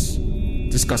evidence,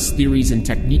 discuss theories and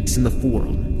techniques in the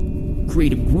forum,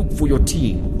 create a group for your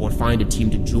team or find a team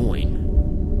to join,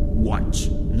 watch,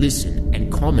 listen, and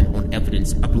comment on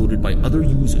evidence uploaded by other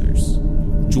users.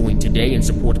 Join today and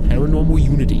support Paranormal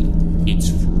Unity. It's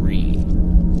free.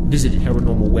 Visit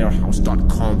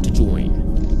paranormalwarehouse.com to join.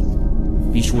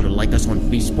 Be sure to like us on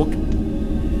Facebook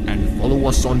and follow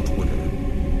us on Twitter.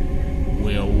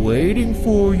 We're waiting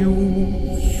for you.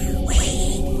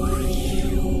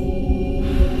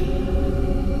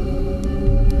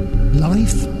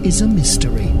 Life is a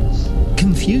mystery.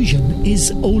 Confusion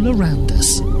is all around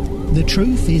us. The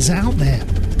truth is out there,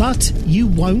 but you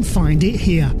won't find it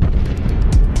here.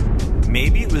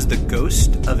 Maybe it was the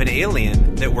ghost of an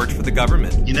alien that worked for the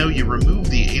government. You know, you remove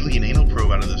the alien anal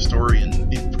probe out of the story,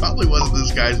 and it probably wasn't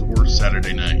this guy's worst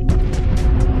Saturday night.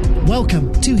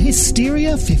 Welcome to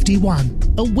Hysteria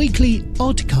 51, a weekly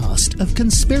oddcast of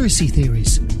conspiracy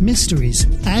theories, mysteries,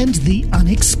 and the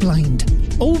unexplained.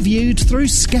 All viewed through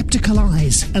skeptical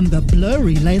eyes and the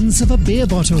blurry lens of a beer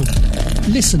bottle.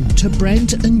 Listen to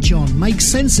Brent and John make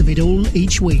sense of it all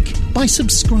each week by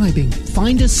subscribing.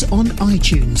 Find us on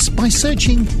iTunes by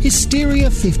searching Hysteria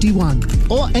 51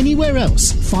 or anywhere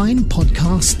else fine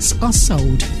podcasts are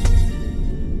sold.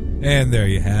 And there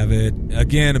you have it.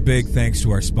 Again, a big thanks to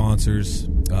our sponsors,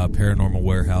 Paranormal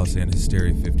Warehouse and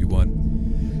Hysteria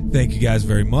 51. Thank you guys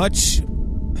very much.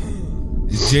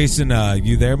 Is Jason,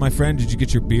 you there, my friend? Did you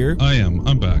get your beer? I am.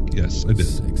 I'm back. Yes, I did.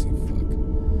 Sexy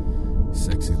fuck.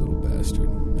 Sexy little bastard.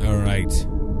 All right.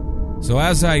 So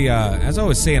as I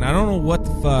was saying, I don't know what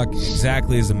the fuck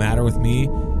exactly is the matter with me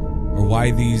or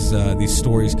why these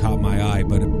stories caught my eye,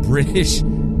 but British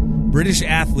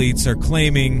athletes are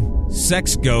claiming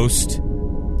sex ghost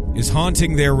is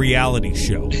haunting their reality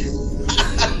show.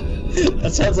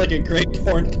 That sounds like a great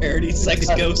porn parody. Sex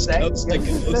ghost, ghost to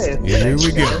ghost. Here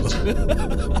we go.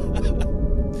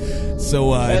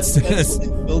 So it says,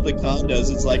 build the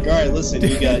condos. It's like, all right, listen,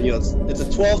 you got it's a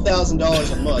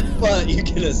 $12,000 a month, but you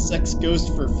get a sex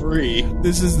ghost for free.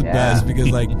 This is the best because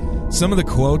like some of the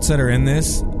quotes that are in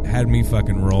this had me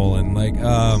fucking rolling. Like,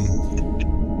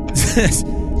 says,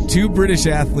 2 British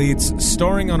athletes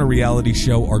starring on a reality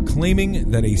show are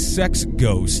claiming that a sex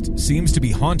ghost seems to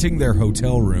be haunting their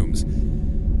hotel rooms.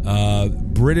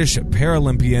 British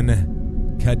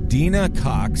Paralympian Kadena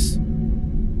Cox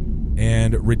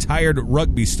and retired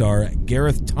rugby star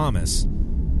Gareth Thomas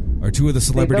are 2 of the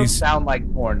celebrities. They don't sound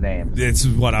like porn names. This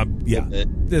is what I'm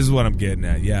getting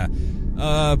at. Yeah,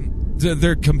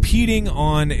 they're competing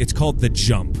on. It's called The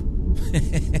Jump,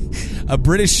 a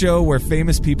British show where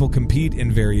famous people compete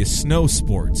in various snow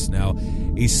sports. Now,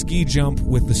 a ski jump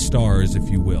with the stars, if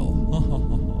you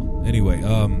will. Anyway,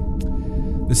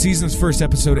 the season's first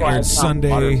episode aired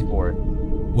Sunday.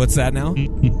 What's that now?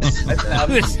 I'm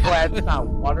glad it's not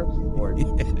water sport.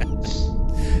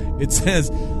 It says,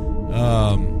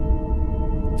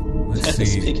 let's see.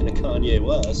 Speaking of Kanye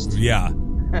West. Yeah.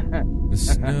 The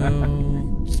snow.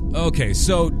 Okay,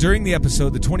 so during the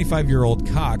episode, the 25-year-old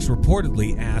Cox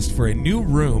reportedly asked for a new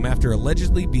room after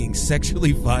allegedly being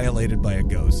sexually violated by a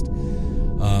ghost.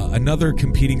 Another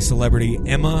competing celebrity,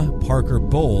 Emma Parker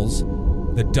Bowles,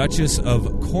 the Duchess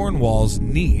of Cornwall's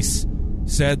niece,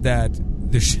 said that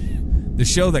the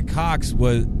show that Cox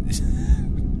was...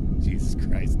 Jesus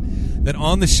Christ. That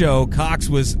on the show, Cox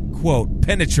was, quote,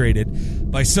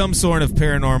 penetrated by some sort of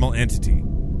paranormal entity.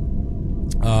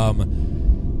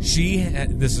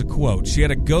 This is a quote. She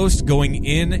had a ghost going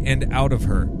in and out of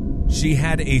her. She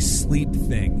had a sleep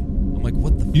thing. I'm like,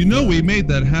 what the fuck? We made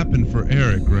that happen for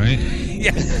Eric, right? Yeah.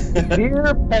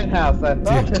 Dear Penthouse, I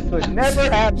thought this would never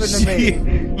happen to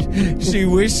me. She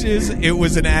wishes it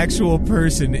was an actual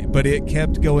person, but it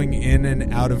kept going in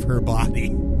and out of her body.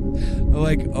 I'm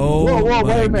like, oh whoa, my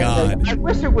wait a minute. God. I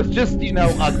wish it was just,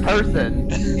 a person.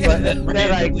 But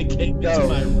instead I came into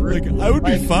my room. I would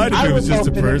be fine if it was just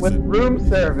a person. With room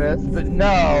service, but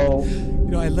no.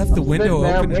 I left the window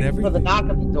open and everything. For the knock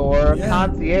at the door,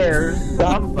 concierge,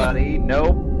 somebody,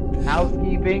 nope.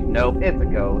 Housekeeping, nope. It's a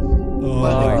ghost.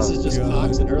 Oh, this is just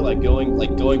Cox and her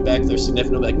going back to their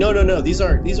significant. Like, no, these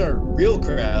aren't real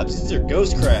crabs. These are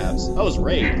ghost crabs. I was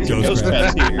raped. These are ghost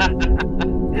crabs here.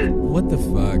 What the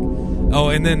fuck? Oh,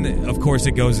 and then of course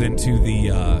it goes into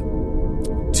the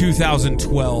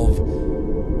 2012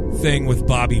 thing with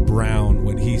Bobby Brown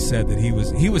when he said that he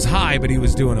was high, but he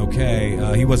was doing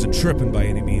okay. He wasn't tripping by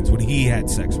any means when he had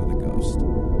sex with a ghost.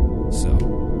 So,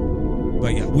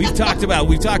 but yeah, we've talked about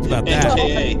that.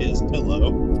 AKA his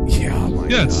pillow. Yeah, my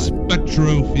God.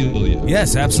 Spectrophilia.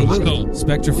 Yes, absolutely.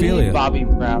 Spectrophilia. Bobby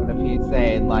Brown, if he's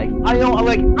saying I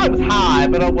was high,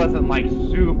 but I wasn't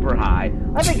super high.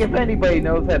 I think if anybody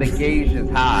knows how to gauge his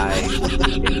high,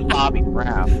 it's Bobby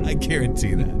Brown. I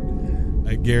guarantee that.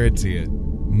 I guarantee it.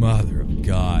 Mother of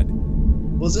God.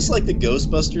 Well, is this like the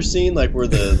Ghostbuster scene, like where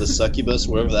the succubus,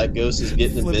 wherever that ghost is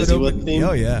getting busy with him?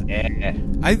 Oh yeah.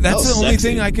 That's the only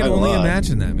thing I can only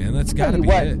imagine. That man, that's got to be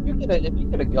it. If you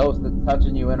get a ghost that's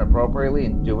touching you inappropriately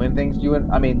and doing things to you,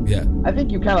 I think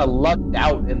you kind of lucked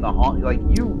out in the haunt. Like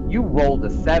you rolled a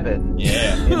 7.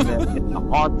 Yeah. In the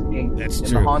haunting. That's in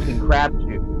true. The haunting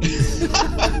crapshoot.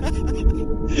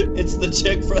 It's the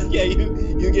chick from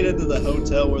you get into the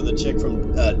hotel where the chick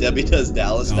from Debbie Does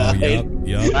Dallas died.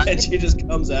 Yep. And she just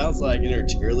comes out in her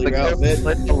cheerleader outfit.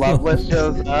 The Loveless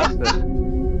shows up.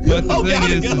 But the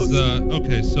thing is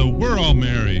okay, so we're all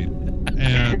married,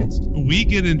 and we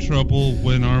get in trouble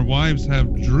when our wives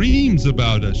have dreams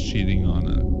about us cheating on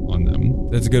them.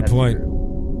 That's a good point.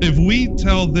 True. If we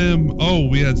tell them, oh,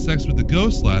 we had sex with the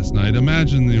ghost last night,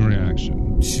 imagine the reaction.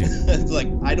 It's like,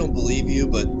 I don't believe you,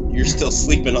 but you're still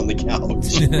sleeping on the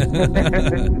couch.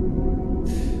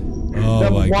 Oh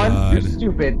Number my 1, God. you're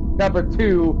stupid. Number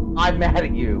 2, I'm mad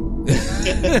at you.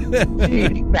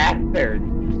 Cheating bastard.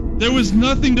 There was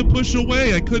nothing to push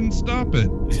away. I couldn't stop it.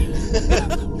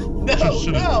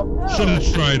 Should have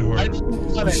tried harder. I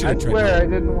didn't want it. I swear I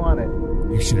didn't want it.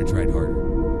 You should have tried harder.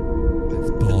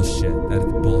 That's bullshit. That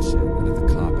is bullshit. That is a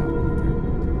cop out right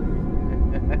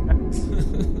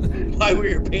Why were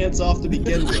your pants off to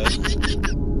begin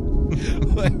with?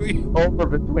 Over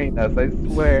between us, I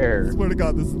swear. I swear to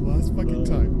God, this is the last fucking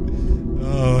time.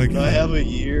 Oh my God. Can I have a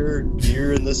year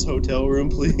in this hotel room,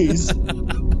 please?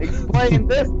 Explain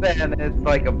this then. It's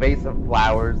like a vase of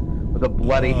flowers with a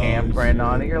bloody handprint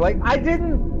on it. You're like, I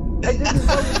didn't.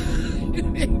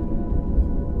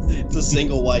 It's a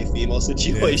single white female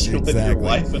situation with your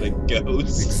wife and a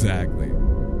ghost. Exactly.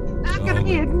 Not gonna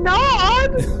be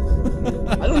ignored.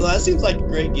 I don't know. That seems like a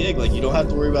great gig. Like, you don't have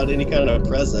to worry about any kind of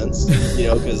presence,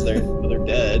 because they're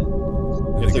dead.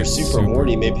 If they're super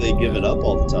horny, maybe they give it up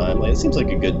all the time. Like, it seems like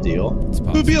a good deal. It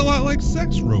would be a lot like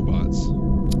sex robots.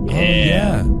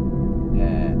 Yeah.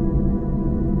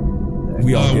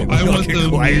 We all get, I want the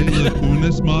Mila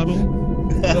Kunis model.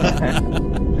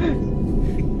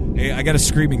 Hey, I got a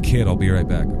screaming kid. I'll be right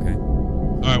back, okay?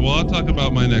 All right, well, I'll talk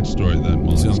about my next story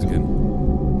then. Sounds good.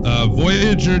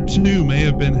 Voyager 2 may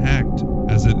have been hacked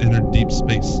as it entered deep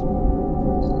space.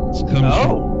 This comes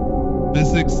from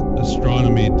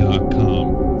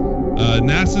physicsastronomy.com.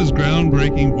 NASA's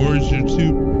groundbreaking Voyager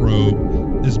 2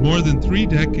 probe is more than 3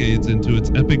 decades into its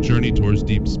epic journey towards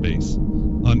deep space.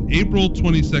 On April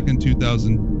 22nd,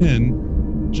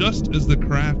 2010, just as the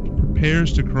craft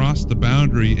prepares to cross the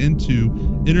boundary into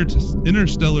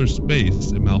interstellar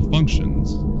space, it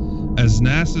malfunctions. As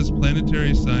NASA's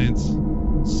planetary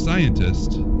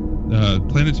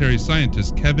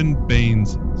scientist Kevin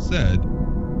Baines said,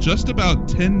 just about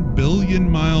 10 billion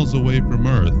miles away from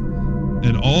Earth,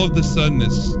 and all of a sudden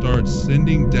it starts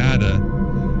sending data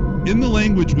in the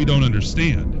language we don't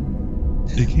understand.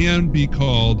 It can be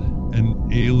called an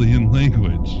alien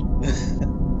language.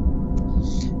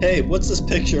 Hey, what's this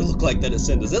picture look like that it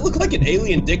sent? Does it look like an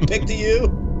alien dick pic to you?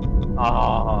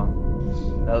 Oh,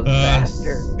 those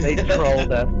bastards. They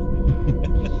trolled us.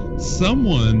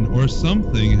 Someone or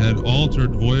something had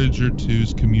altered Voyager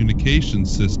 2's communication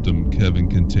system, Kevin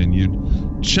continued.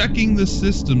 Checking the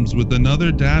systems with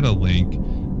another data link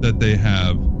that they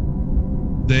have,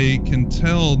 they can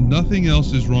tell nothing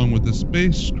else is wrong with the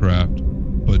spacecraft,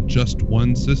 but just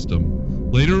one system.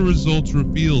 Later results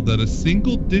revealed that a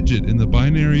single digit in the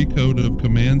binary code of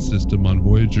command system on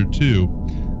Voyager 2,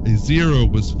 a 0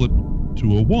 was flipped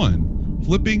to a 1.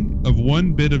 Flipping of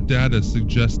one bit of data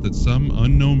suggests that some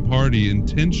unknown party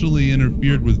intentionally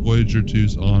interfered with Voyager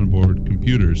 2's onboard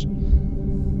computers.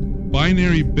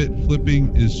 Binary bit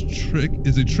flipping is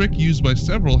a trick used by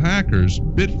several hackers.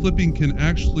 Bit flipping can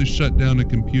actually shut down a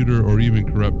computer or even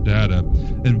corrupt data.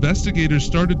 Investigators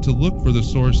started to look for the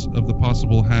source of the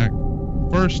possible hack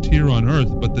first here on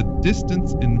Earth, but the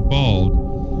distance involved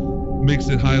makes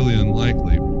it highly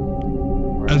unlikely.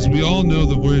 As we all know,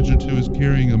 the Voyager 2 is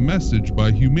carrying a message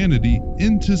by humanity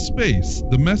into space.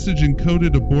 The message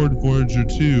encoded aboard Voyager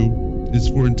 2 is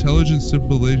for intelligent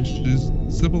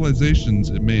civilizations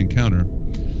it may encounter.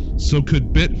 So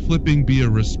could bit flipping be a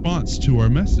response to our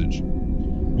message?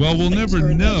 Well, we'll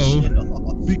never know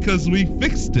because we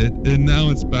fixed it and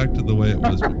now it's back to the way it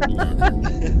was before.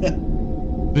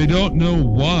 They don't know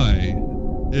why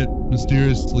it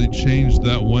mysteriously changed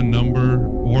that one number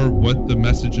or what the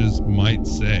messages might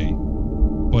say.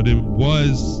 But it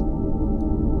was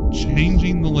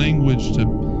changing the language to...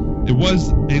 It was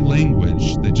a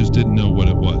language. They just didn't know what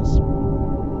it was.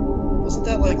 Wasn't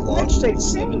that like launched in the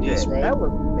 70s, right?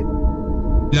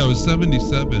 Yeah, it was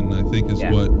 77, I think, is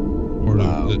what part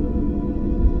of it.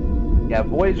 Yeah,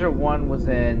 Voyager 1 was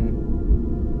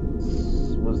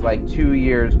like 2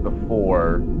 years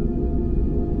before.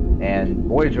 And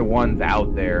Voyager 1's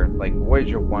out there. Like,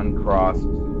 Voyager 1 crossed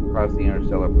the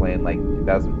interstellar plane like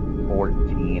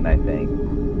 2014, I think.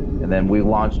 And then we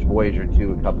launched Voyager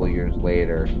 2 a couple of years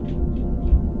later.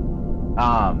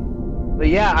 But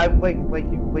yeah, I like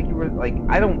you were like,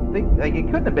 I don't think like it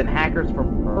couldn't have been hackers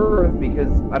from Earth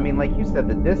because I mean, like you said,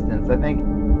 the distance. I think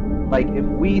like if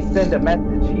we send a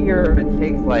message here, it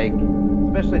takes like,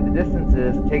 especially the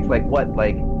distances, it takes like what,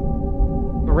 like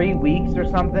 3 weeks or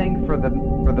something for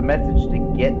the message to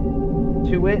get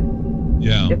to it.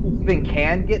 Yeah. If it even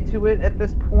can get to it at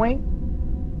this point.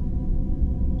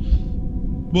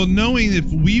 Well, knowing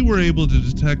if we were able to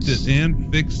detect it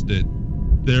and fixed it,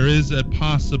 there is a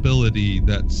possibility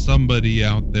that somebody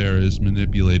out there is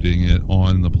manipulating it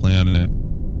on the planet.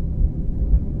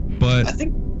 But I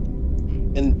think,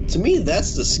 and to me,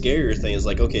 that's the scarier thing. Is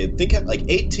like, okay, think of like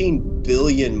 18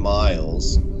 billion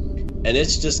miles, and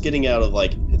it's just getting out of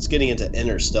like, it's getting into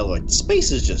interstellar. Like,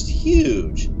 space is just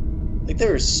huge. Like,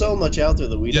 there is so much out there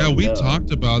that we don't know. Yeah, we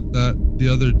talked about that the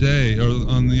other day, or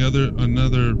on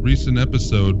another recent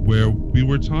episode, where we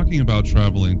were talking about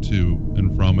traveling to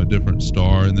and from a different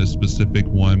star, and this specific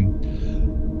one.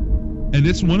 And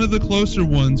it's one of the closer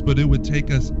ones, but it would take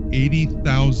us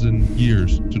 80,000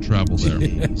 years to travel there.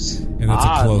 And that's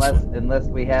a close one. Unless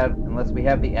we have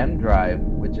the M drive,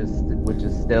 which is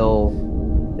still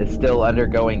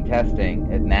undergoing testing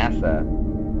at NASA.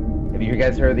 Have you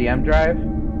guys heard of the M drive?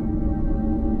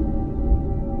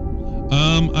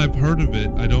 I've heard of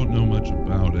it. I don't know much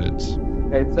about it.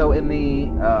 Okay, so in the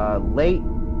late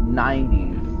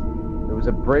 90s, there was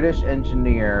a British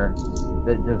engineer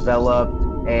that developed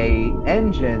a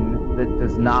engine that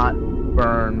does not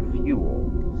burn fuel.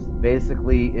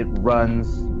 Basically, it runs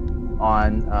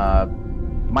on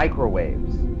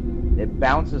microwaves. It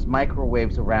bounces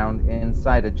microwaves around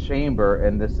inside a chamber,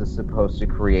 and this is supposed to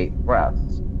create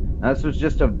thrust. Now, this was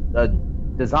just a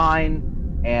design,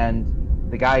 and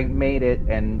the guy made it,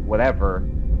 and whatever.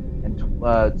 And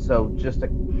so just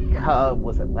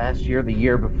was it last year, the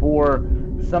year before,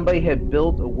 somebody had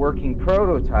built a working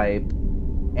prototype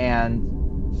and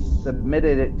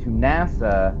submitted it to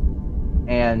NASA,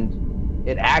 and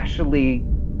it actually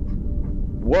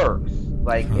works.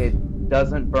 Like, it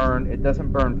doesn't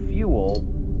burn fuel,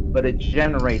 but it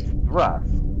generates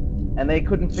thrust. And they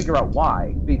couldn't figure out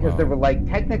why, because they were like,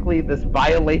 technically this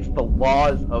violates the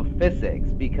laws of physics,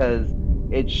 because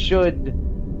there should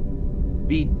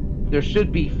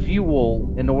be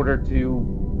fuel in order to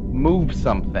move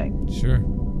something. Sure.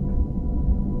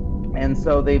 And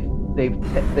so they've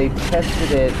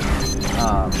tested it.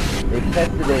 They've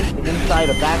tested it inside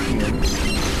a vacuum,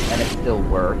 and it still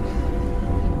works.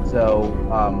 So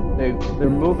they're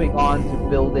moving on to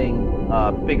building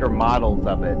bigger models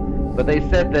of it. But they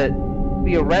said that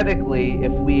theoretically,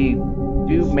 if we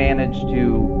do manage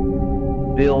to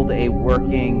build a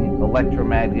working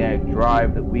electromagnetic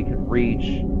drive, that we could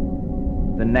reach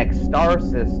the next star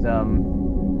system,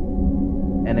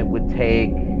 and it would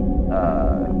take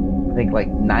I think like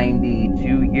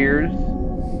 92 years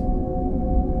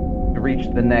to reach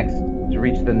the next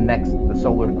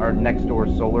next door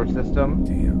solar system.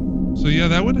 Damn. So yeah,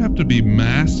 that would have to be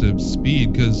massive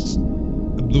speed, because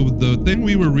the thing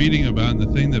we were reading about, and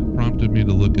the thing that prompted me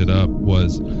to look it up,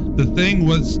 was the thing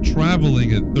was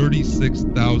traveling at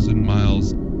 36,000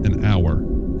 miles an hour,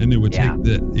 and it would take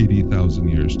the 80,000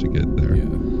 years to get there.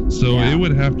 Yeah. So it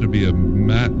would have to be a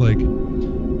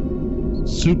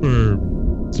super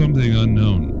something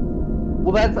unknown.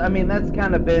 Well, that's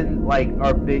kind of been like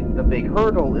the big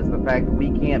hurdle, is the fact that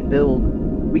we can't build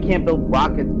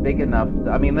rockets big enough.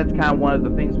 I mean, that's kind of one of the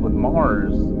things with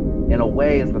Mars, in a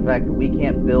way, is the fact that we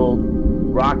can't build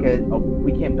a rocket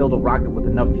with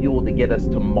enough fuel to get us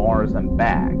to Mars and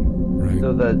back. Right.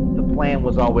 So the plan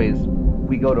was always,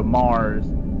 we go to Mars,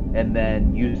 and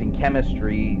then using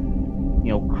chemistry,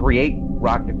 create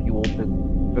rocket fuel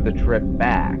for the trip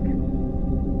back.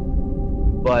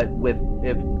 But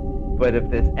if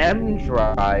this M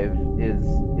drive is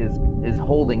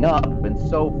holding up, and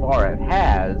so far it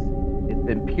has, it's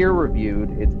been peer reviewed.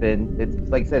 It's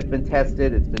like I said, it's been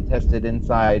tested. It's been tested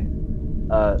inside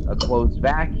a closed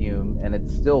vacuum, and it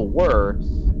still works.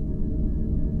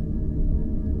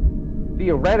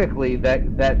 Theoretically,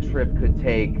 that trip could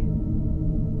take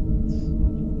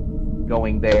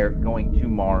going to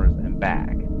Mars and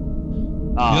back.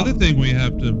 The other thing we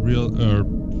have to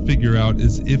figure out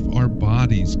is if our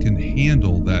bodies can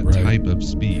handle that type of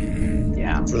speed.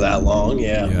 Yeah. For that long,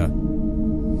 Yeah.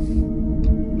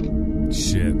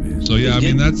 Shit, man. So yeah, I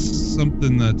mean, that's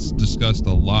something that's discussed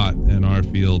a lot in our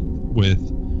field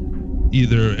with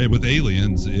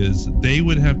aliens, is they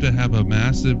would have to have a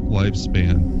massive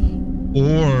lifespan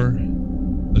or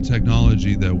a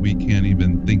technology that we can't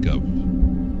even think of.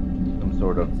 Some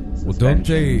sort of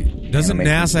doesn't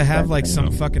NASA have like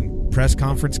some fucking press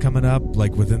conference coming up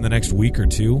like within the next week or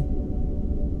two?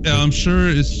 Yeah, I'm sure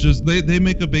it's just they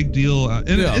make a big deal, and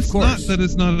it's not that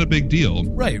it's not a big deal.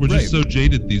 Right, we're just so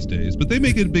jaded these days, but they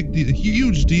make it a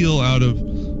huge deal out of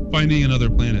finding another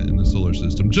planet in the solar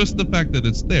system. Just the fact that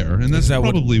it's there, and that's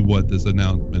probably what this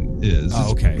announcement is.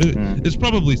 Oh, okay. It's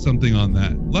probably something on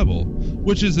that level,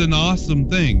 which is an awesome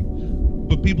thing.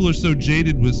 But people are so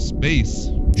jaded with space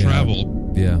travel.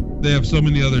 Yeah, they have so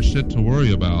many other shit to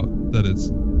worry about that it's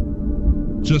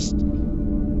just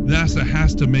NASA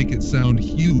has to make it sound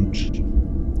huge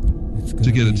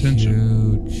to get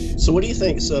attention. Huge. So what do you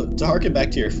think? So to harken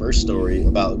back to your first story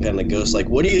about kind of ghosts, like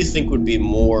what do you think would be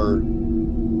more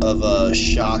of a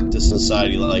shock to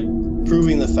society, like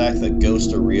proving the fact that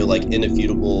ghosts are real, like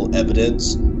irrefutable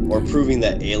evidence, or proving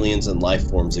that aliens and life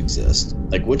forms exist?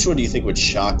 Like, which one do you think would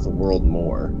shock the world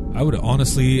more? I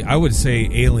would say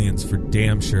aliens for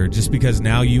damn sure, just because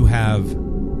now you have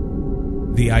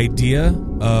the idea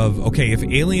of, okay, if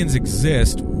aliens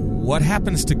exist, what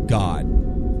happens to God?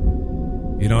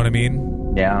 You know what I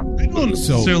mean? Yeah. I don't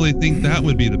necessarily think that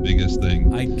would be the biggest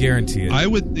thing. I guarantee it. I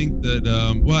would think that,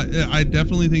 I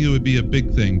definitely think it would be a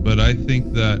big thing, but I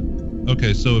think that,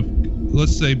 okay, so if,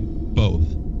 let's say both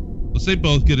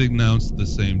get announced at the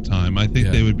same time. I think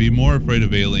they would be more afraid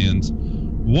of aliens.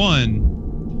 One,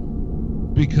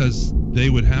 because they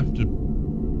would have to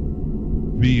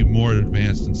be more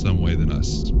advanced in some way than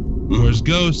us. Whereas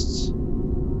ghosts,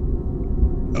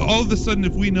 all of a sudden,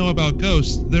 if we know about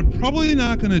ghosts, they're probably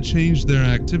not going to change their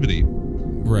activity.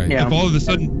 Right. Yeah. If all of a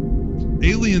sudden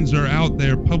aliens are out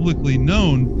there publicly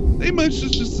known, they might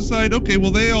just decide, okay,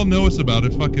 well, they all know us about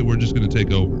it. Fuck it, we're just going to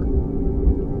take over.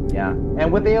 Yeah,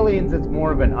 and with aliens, it's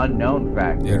more of an unknown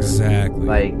factor. Exactly.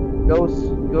 Like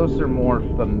ghosts are more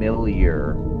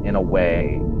familiar in a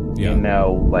way. Yeah. You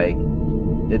know, like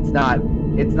it's not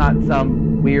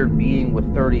some weird being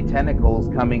with 30 tentacles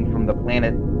coming from the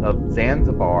planet of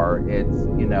Zanzibar. It's,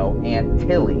 you know, Aunt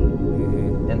Tilly,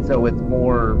 and so it's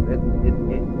more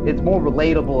it's more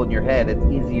relatable in your head. It's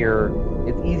easier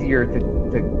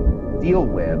to deal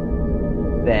with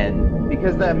than,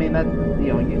 because I mean that's,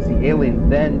 you know, you see aliens,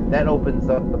 then that opens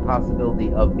up the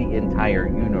possibility of the entire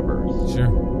universe. Sure.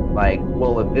 Like,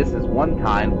 well, if this is one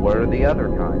kind, what are the other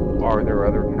kinds? Are there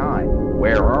other kinds?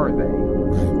 Where are they?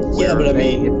 Right. Yeah, but I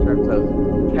mean, in terms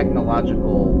of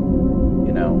technological,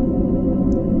 you know.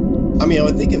 I mean, I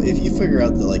would think if you figure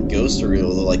out that like ghosts are real,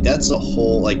 like that's a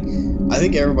whole, like, I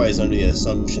think everybody's under the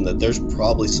assumption that there's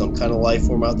probably some kind of life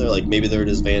form out there. Like maybe they're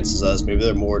as advanced as us, maybe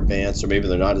they're more advanced, or maybe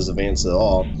they're not as advanced at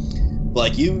all.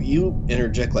 Like you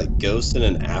interject like ghosts in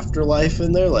an afterlife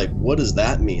in there, like what does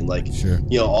that mean? Like, Sure.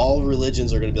 you know, all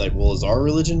religions are going to be like, well, is our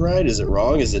religion right? Is it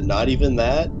wrong? Is it not even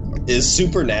that? Is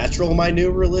supernatural my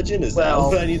new religion? Is that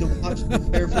what I need to watch to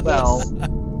prepare for this?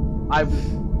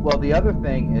 Well, the other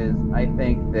thing is, I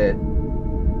think that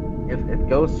if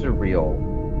ghosts are real,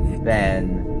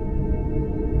 then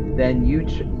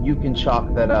you can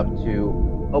chalk that up to,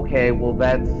 okay, well,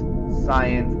 that's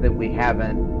science that we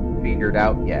haven't figured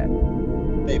out yet.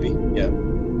 Maybe, yeah.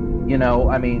 You know,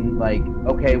 I mean, like,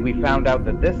 okay, we found out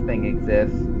that this thing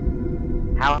exists.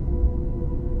 How?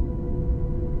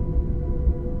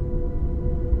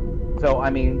 So, I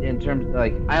mean, in terms,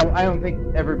 like, I don't think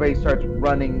everybody starts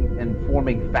running and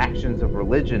forming factions of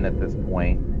religion at this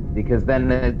point, because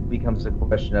then it becomes a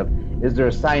question of, is there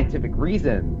a scientific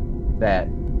reason that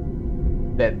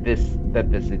this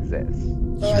exists?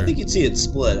 Sure. I think you'd see it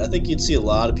split. I think you'd see a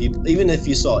lot of people, even if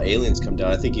you saw aliens come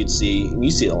down, I think you see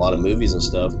a lot of movies and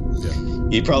stuff. Yeah.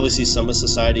 You'd probably see some of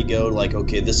society go like,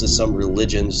 okay, this is some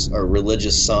religious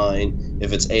sign.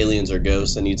 If it's aliens or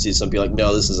ghosts, and you'd see some people like,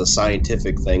 no, this is a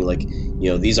scientific thing. Like, you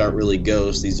know, these aren't really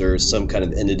ghosts. These are some kind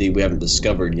of entity we haven't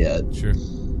discovered yet. Sure.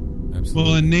 Absolutely.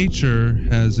 Well, and nature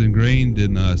has ingrained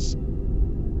in us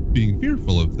being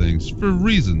fearful of things for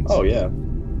reasons. Oh, yeah.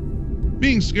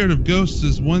 Being scared of ghosts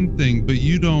is one thing, but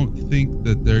you don't think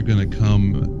that they're going to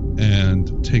come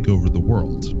and take over the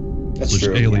world. That's which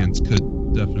true. Aliens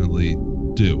could definitely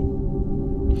do.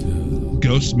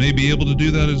 Ghosts may be able to do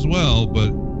that as well,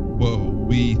 but what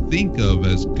we think of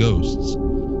as ghosts,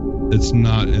 it's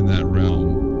not in that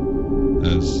realm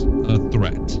as a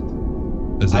threat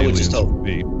as aliens would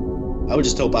be. I would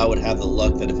just hope I would have the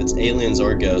luck that if it's aliens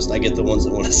or ghosts, I get the ones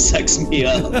that want to sex me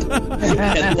up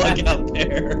and look out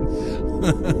there.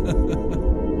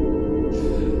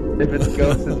 If it's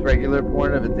ghosts, it's regular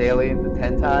porn. If it's aliens, it's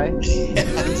hentai. Yeah,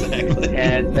 exactly.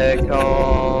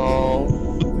 Tentacles.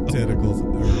 Tentacles.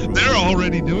 They're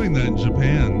already doing that in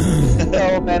Japan.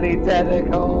 So many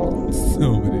tentacles.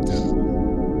 So many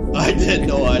tentacles. I didn't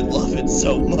know I'd love it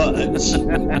so much.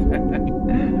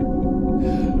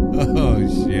 Oh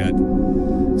shit!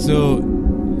 So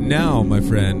now, my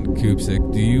friend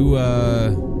Koopsik, do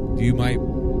you might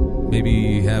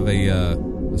maybe have a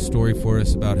story for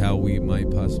us about how we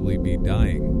might possibly be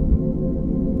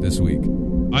dying this week?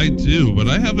 I do, but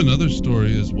I have another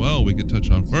story as well we could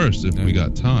touch on first if we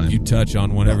got time. You touch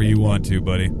on whenever you want to,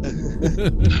 buddy.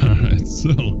 All right,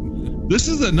 so this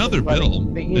is another bill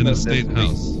in a state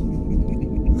house.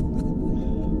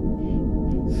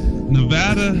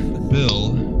 Nevada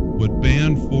bill would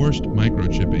ban forced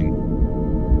microchipping.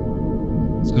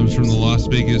 This comes from the Las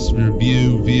Vegas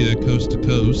Review via Coast to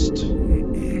Coast.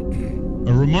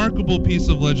 A remarkable piece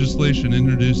of legislation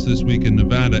introduced this week in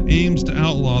Nevada aims to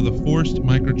outlaw the forced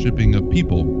microchipping of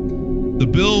people. The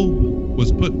bill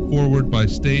was put forward by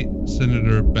State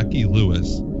Senator Becky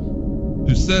Lewis,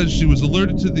 who says she was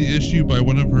alerted to the issue by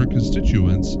one of her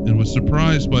constituents and was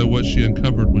surprised by what she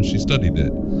uncovered when she studied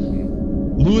it.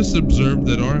 Lewis observed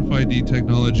that RFID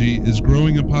technology is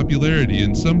growing in popularity.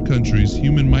 In some countries,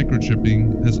 human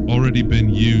microchipping has already been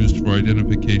used for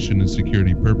identification and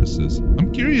security purposes.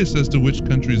 I'm curious as to which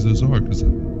countries those are, because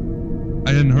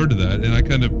I hadn't heard of that, and I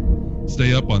kind of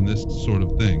stay up on this sort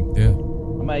of thing. Yeah.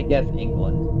 I might guess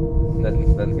England.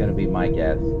 That's going to be my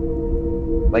guess.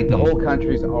 Like, the whole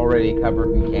country's already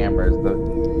covered in cameras.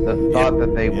 The thought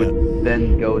that they would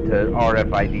then go to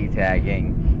RFID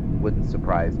tagging wouldn't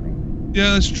surprise me.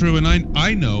 Yeah, that's true. And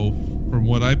I know from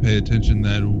what I pay attention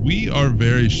that we are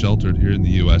very sheltered here in the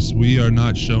U.S. We are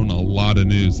not shown a lot of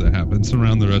news that happens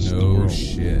around the rest of the world. Oh,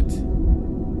 shit.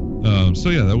 So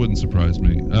yeah, that wouldn't surprise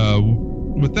me.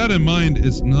 With that in mind,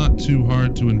 it's not too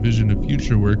hard to envision a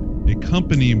future where a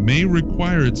company may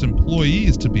require its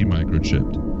employees to be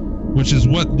microchipped, which is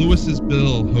what Lewis's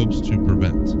bill hopes to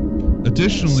prevent.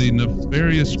 Additionally,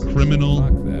 nefarious criminal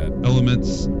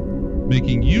elements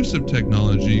making use of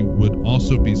technology would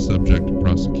also be subject to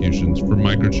prosecutions for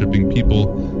microchipping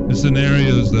people in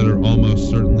scenarios that are almost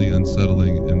certainly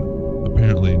unsettling and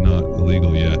apparently not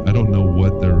illegal yet. I don't know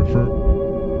what they're referring.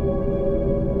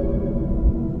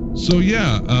 So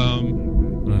yeah, I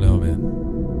don't know, man.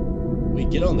 We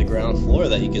get on the ground floor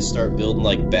that you can start building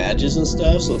like badges and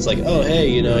stuff. So it's like, oh hey,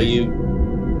 you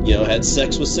had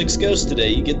sex with 6 ghosts today.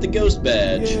 You get the ghost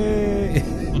badge. Yay.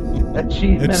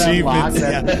 Achievements,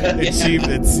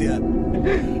 yeah.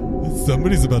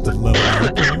 Somebody's about to level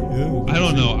up. I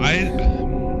don't know.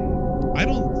 I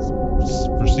don't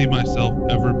foresee myself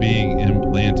ever being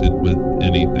implanted with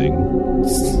anything,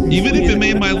 even if it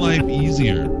made my life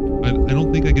easier. I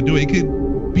don't think I could do it. It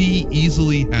could be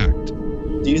easily hacked.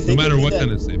 Do you think no matter what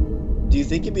kind of thing? Do you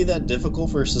think it'd be that difficult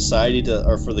for society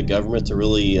or for the government to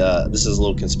really? This is a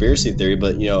little conspiracy theory,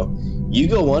 but you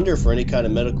go under for any kind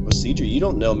of medical procedure. You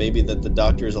don't know maybe that the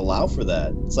doctors allow for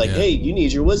that. It's like, hey, you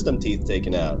need your wisdom teeth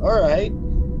taken out. All right,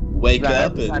 wake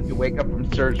up. Every time you wake up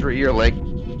from surgery, you're like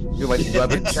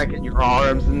checking your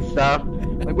arms and stuff.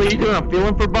 Like, what are you doing? I'm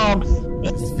feeling for bumps.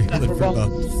 Well,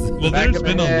 there's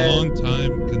been a long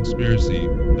time conspiracy,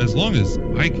 as long as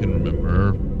I can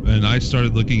remember, and I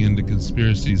started looking into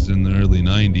conspiracies in the early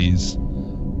 90s,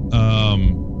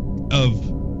 of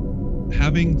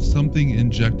having something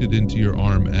injected into your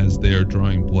arm as they are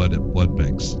drawing blood at blood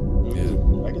banks. Yeah,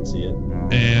 I can see it.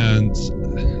 And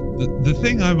the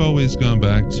thing I've always gone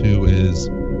back to is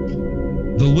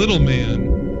the little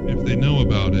man, if they know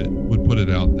about it, would put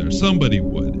it out there. Somebody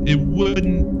would. It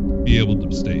wouldn't be able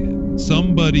to stay hidden.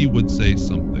 Somebody would say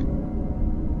something.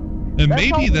 And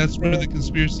maybe that's where the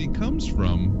conspiracy comes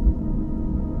from.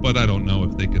 But I don't know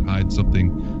if they could hide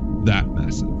something that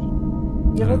massive.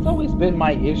 Yeah, that's always been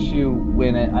my issue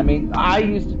I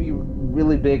used to be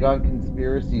really big on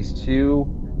conspiracies too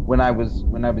when I was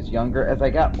younger. As I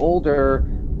got older,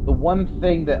 the one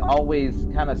thing that always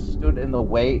kind of stood in the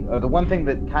way, or the one thing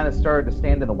that kind of started to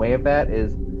stand in the way of that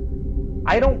is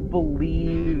I don't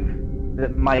believe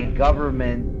that my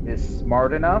government is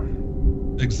smart enough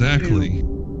exactly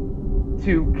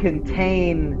to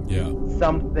contain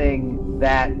something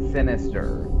that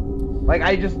sinister.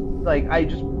 I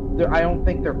don't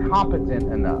think they're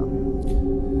competent enough.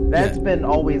 That's been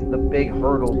always the big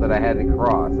hurdle that I had to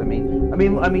cross. I mean,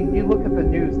 you look at the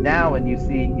news now and you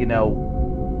see,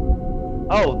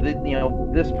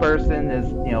 this person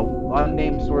is,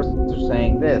 unnamed sources are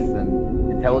saying this,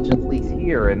 and intelligence leaks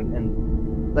here,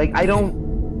 and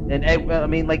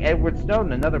Edward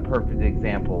Snowden, another perfect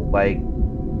example.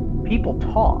 People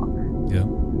talk. Yeah.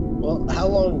 Well, how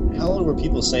long were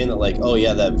people saying that?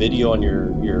 That video on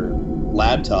your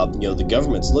laptop, the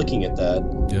government's looking at that.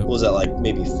 Yep. Was that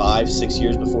maybe 5-6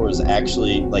 years before it was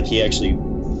actually he actually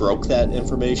broke that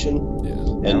information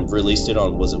and released it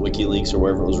on, was it WikiLeaks or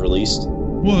wherever it was released?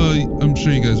 Well, I'm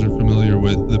sure you guys are familiar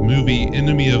with the movie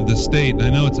Enemy of the State. I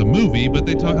know it's a movie, but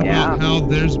they talk about how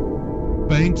there's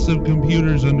banks of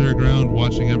computers underground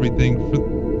watching everything for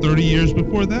 30 years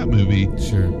before that movie.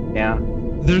 Sure. Yeah.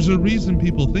 There's a reason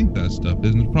people think that stuff,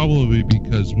 and it's probably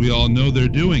because we all know they're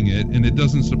doing it, and it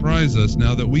doesn't surprise us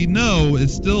now that we know it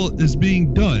still is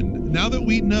being done. Now that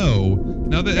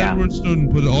Edward Snowden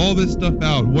put all this stuff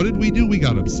out, what did we do? We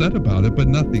got upset about it, but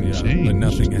nothing changed. But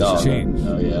nothing has changed.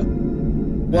 Oh, yeah.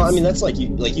 Well, that's like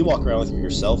you walk around with your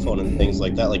cell phone and things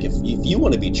like that. If you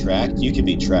want to be tracked, you can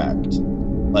be tracked.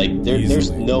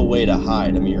 There's no way to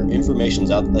hide. Your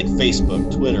information's out, Facebook,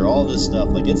 Twitter, all this stuff.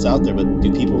 It's out there, but do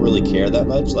people really care that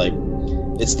much?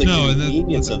 It's the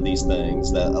convenience of these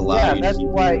things that allow you to keep...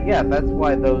 That's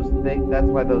why those things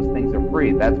are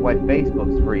free. That's why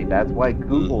Facebook's free. That's why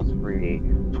Google's free.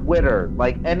 Twitter,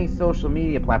 any social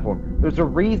media platform. There's a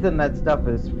reason that stuff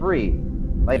is free.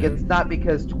 It's not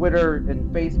because Twitter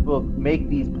and Facebook make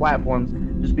these platforms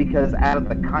just because out of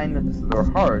the kindness of their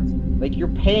hearts. You're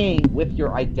paying with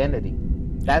your identity.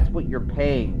 That's what you're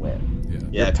paying with.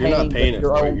 Yeah, if you're not paying it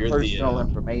for it, you're personal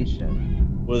information.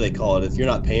 What do they call it? If you're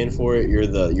not paying for it, you're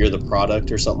the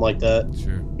product or something like that.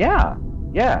 Sure. Yeah,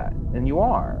 and you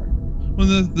are. Well,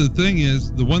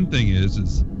 the one thing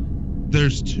is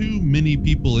there's too many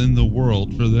people in the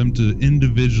world for them to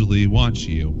individually watch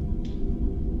you.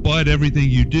 But everything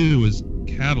you do is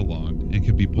cataloged, and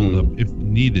can be pulled up if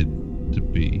needed to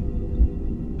be.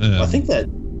 I think that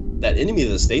Enemy of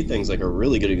the State thing's like a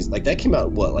really good like that came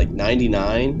out what, like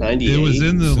 99, 98? It was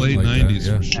in the Something late like 90s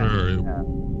that, for sure. Yeah.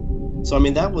 So I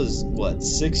mean that was what,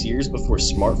 6 years before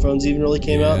smartphones even really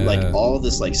came out, and like all of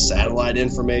this like satellite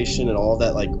information and all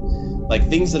that like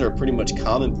things that are pretty much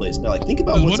commonplace now. Like think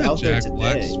about what's out there today.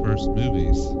 Black's first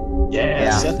movies.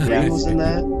 Yeah, Seth Green was in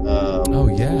that.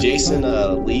 Jason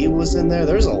Lee was in there.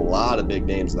 There's a lot of big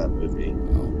names in that movie.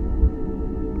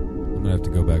 I'm gonna have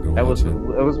to go back and watch it.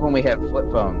 It was when we had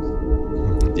flip phones.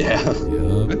 Yeah. I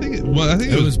think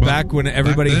it was back when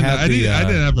everybody had I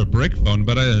didn't have a brick phone,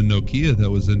 but I had a Nokia that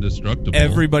was indestructible.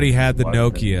 Everybody had the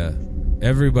Nokia.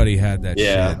 Everybody had that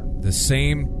Yeah. shit. The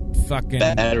same fucking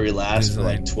battery lasts for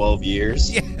like 12 years.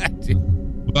 Yeah,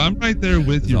 dude. Well, I'm right there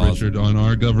with you, awesome. Richard, on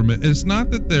our government. It's not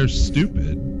that they're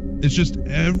stupid. It's just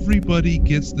everybody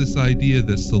gets this idea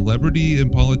that celebrity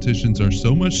and politicians are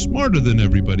so much smarter than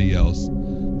everybody else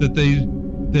that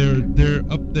they're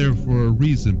up there for a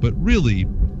reason. But really,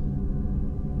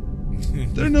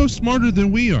 they're no smarter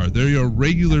than we are. They're your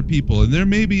regular people, and there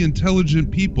may be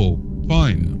intelligent people.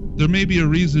 Fine. There may be a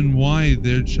reason why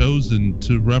they're chosen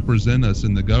to represent us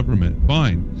in the government.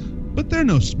 Fine. But they're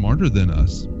no smarter than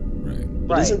us.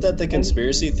 But isn't that the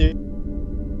conspiracy theory?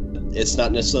 It's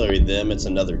not necessarily them, it's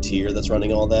another tier that's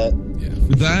running all that. Yeah.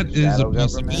 That is a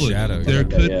possibility. There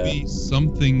could be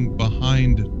something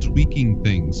behind tweaking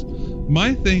things.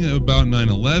 My thing about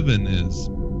 9/11 is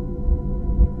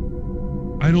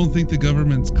I don't think the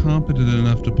government's competent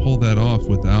enough to pull that off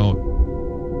without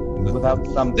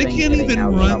something. They can't even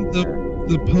run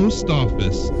the post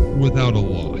office without a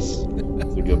loss.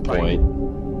 That's a good point.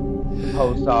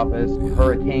 Post office,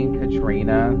 Hurricane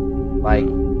Katrina, like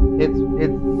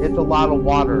it's a lot of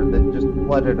water that just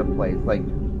flooded a place. Like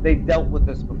they've dealt with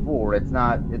this before. It's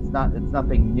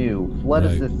nothing new. Flood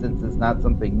assistance is not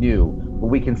something new, but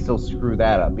we can still screw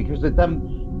that up because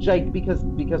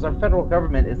because our federal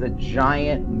government is a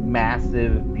giant,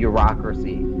 massive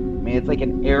bureaucracy. I mean, it's like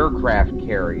an aircraft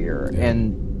carrier,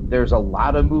 and there's a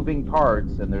lot of moving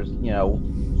parts, and there's,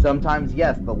 sometimes,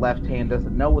 yes, the left hand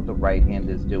doesn't know what the right hand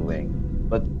is doing,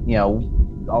 but,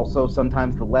 also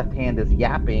sometimes the left hand is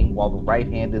yapping while the right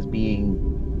hand is being,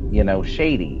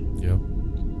 shady. Yep.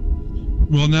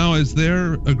 Well, now, is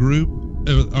there a group,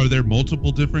 are there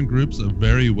multiple different groups of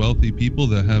very wealthy people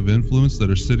that have influence that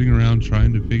are sitting around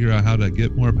trying to figure out how to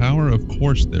get more power? Of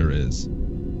course there is.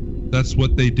 That's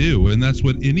what they do, and that's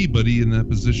what anybody in that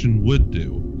position would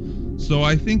do. So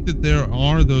I think that there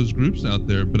are those groups out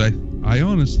there, but I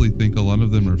honestly think a lot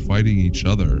of them are fighting each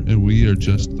other, and we are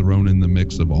just thrown in the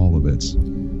mix of all of it.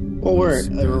 Well,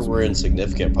 we're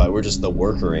insignificant, probably. We're just the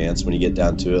worker ants when you get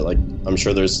down to it. Like, I'm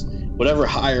sure there's whatever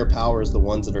higher power is the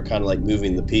ones that are kind of like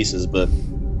moving the pieces, but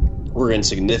we're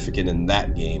insignificant in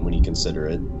that game when you consider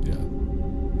it. Yeah.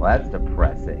 Well, that's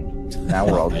depressing. Now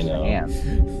we're all just ants.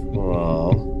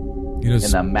 Oh. In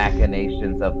the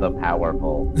machinations of the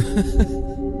powerful.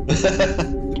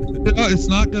 It's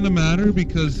not going to matter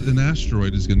because an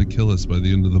asteroid is going to kill us by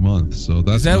the end of the month. So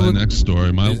that's my next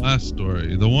story, my last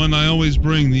story. The one I always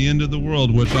bring, the end of the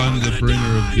world, which I'm the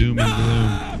bringer of doom and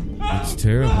gloom. It's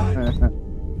terrible.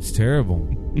 It's terrible.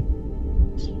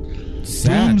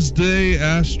 Sad. Doomsday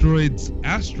asteroids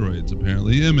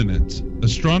apparently imminent.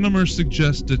 Astronomers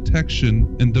suggest detection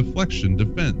and deflection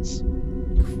defense.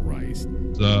 Christ.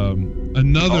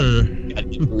 Another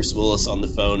Bruce Willis on the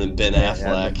phone and Ben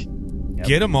Affleck. Yep.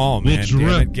 Get them all, man.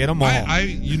 Damn it. Get them all.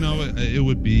 It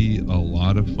would be a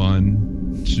lot of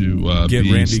fun to Get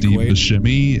be Randy Steve Quaid.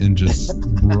 Buscemi and just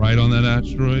ride on that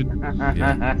asteroid.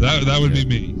 Yeah. That would be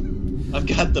me. I've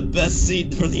got the best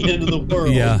seat for the end of the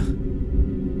world. Yeah.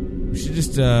 We should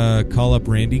just call up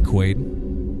Randy Quaid.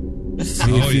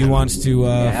 See if he wants to,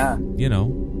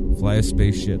 fly a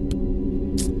spaceship.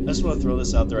 I just want to throw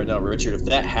this out there right now, Richard. If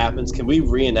that happens, can we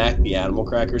reenact the animal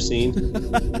cracker scene?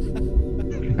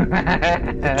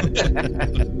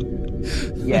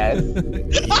 Yes. You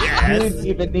didn't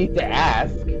even need to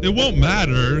ask. It won't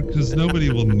matter because nobody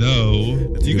will know.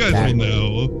 You guys will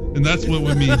know, and that's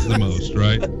what means the most,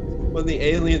 right? When the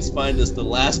aliens find us, the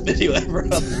last video ever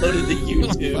uploaded to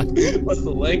YouTube was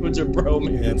the Language of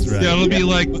Bromance. That's right. Yeah, it'll be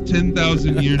like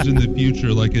 10,000 years in the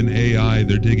future, like an AI.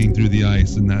 They're digging through the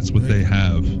ice, and that's what they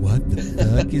have. What the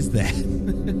fuck is that?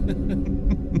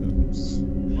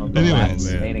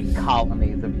 Anyways, remaining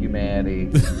colonies of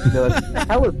humanity. So what the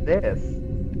hell is this?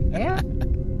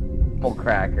 Animal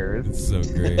crackers. It's so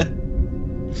great.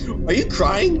 Are you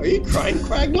crying? Are you crying,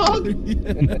 Cragnog?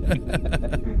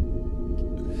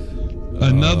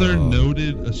 Another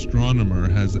noted astronomer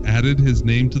has added his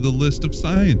name to the list of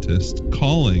scientists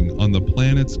calling on the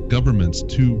planet's governments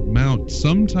to mount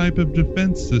some type of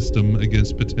defense system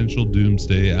against potential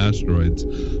doomsday asteroids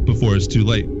before it's too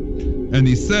late. And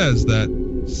he says that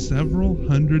several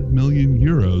 $100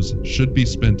 million should be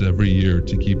spent every year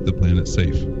to keep the planet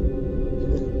safe.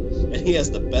 And he has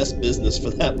the best business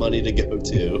for that money to go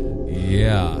to.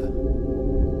 Yeah.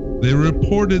 They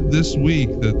reported this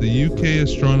week that the UK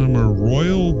astronomer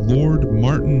Royal Lord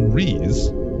Martin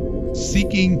Rees,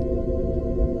 speaking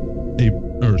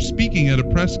at a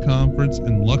press conference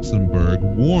in Luxembourg,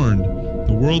 warned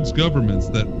the world's governments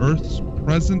that Earth's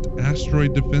present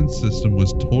asteroid defense system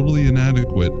was totally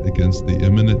inadequate against the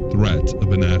imminent threat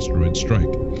of an asteroid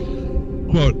strike.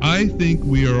 Quote, I think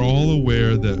we are all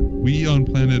aware that we on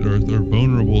planet Earth are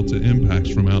vulnerable to impacts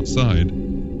from outside.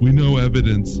 We know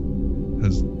evidence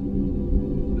has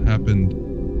happened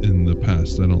in the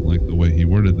past. I don't like the way he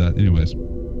worded that. Anyways,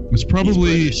 it's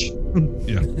probably...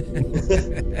 Yeah.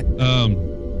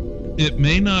 It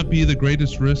may not be the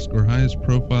greatest risk or highest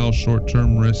profile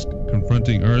short-term risk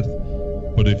confronting Earth,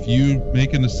 but if you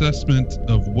make an assessment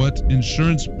of what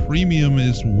insurance premium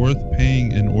is worth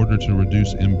paying in order to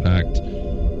reduce impact,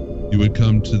 you would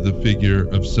come to the figure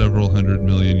of several $100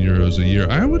 million a year.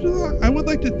 I would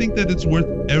like to think that it's worth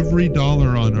every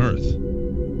dollar on Earth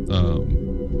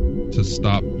to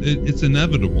stop. It's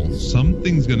inevitable.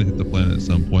 Something's going to hit the planet at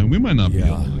some point. We might not be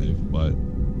alive, but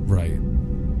right.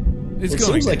 It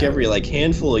seems like every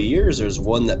handful of years there's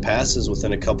one that passes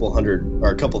within a couple hundred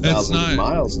or a couple thousand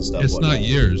miles and stuff. It's not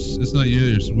years. It's not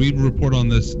years. We report on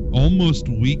this almost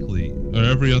weekly or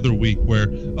every other week where,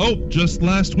 just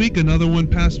last week another one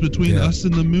passed between us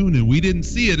and the moon and we didn't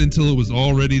see it until it was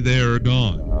already there or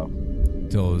gone.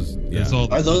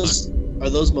 Are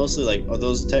those mostly are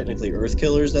those technically Earth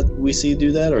killers that we see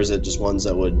do that, or is it just ones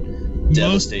that would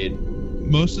devastate?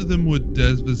 Most of them would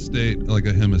devastate like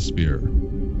a hemisphere.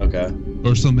 Okay.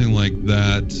 Or something like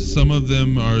that. Some of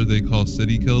them they call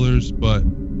city killers, but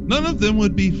none of them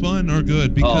would be fun or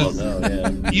good because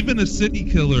even a city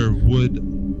killer would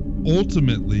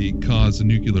ultimately cause a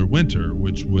nuclear winter,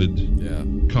 which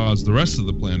would cause the rest of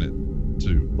the planet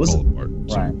to fall apart.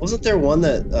 Right. Wasn't there one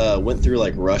that went through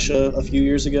Russia a few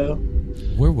years ago?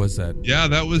 Where was that? Yeah,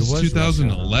 that was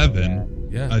 2011.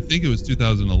 Yeah. I think it was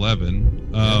 2011.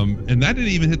 And that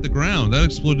didn't even hit the ground. That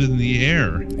exploded in the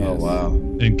air. Oh, wow.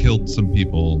 And killed some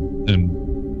people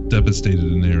and devastated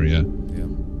an area.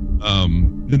 Yeah.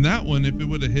 And that one, if it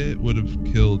would have hit, would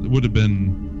have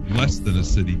been less than a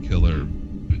city killer.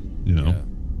 You know?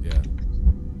 Yeah.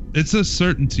 It's a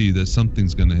certainty that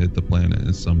something's going to hit the planet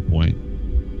at some point.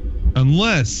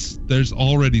 Unless there's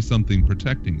already something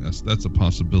protecting us. That's a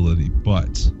possibility,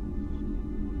 but...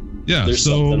 Yeah, there's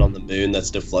something on the moon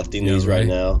that's deflecting these right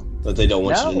now that they don't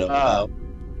want you to know about.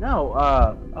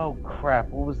 Oh crap!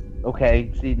 What was?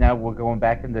 Okay, see now we're going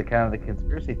back into kind of the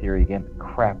conspiracy theory again.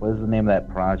 Crap! What is the name of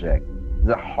that project? Is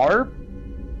it HARP?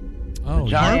 Oh,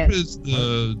 HARP is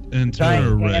the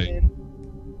antenna array.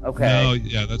 Cannon? Okay. No,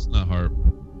 yeah, that's not HARP.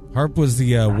 HARP was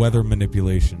the weather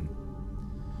manipulation.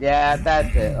 Yeah,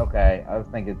 that's it. Okay, I was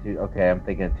thinking I'm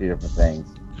thinking of two different things.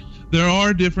 There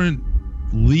are different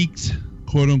leaked,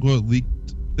 quote-unquote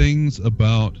leaked things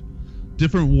about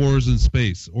different wars in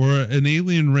space or an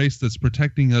alien race that's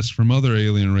protecting us from other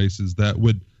alien races that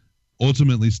would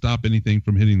ultimately stop anything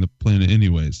from hitting the planet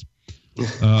anyways.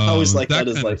 I always like that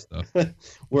as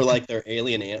we're like their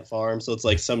alien ant farm, so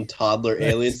it's some toddler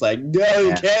alien's no,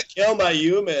 you can't kill my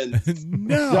humans.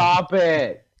 No. Stop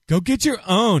it. Go get your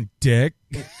own, dick.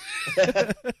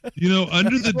 Under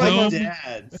the dome.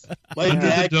 My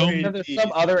dad. There's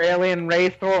some other alien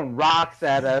race throwing rocks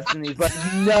at us, and he's like,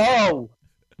 "No,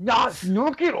 not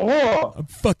knock it off." I'm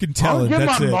fucking telling.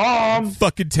 That's it. Mom. I'm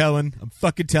fucking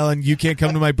telling. You can't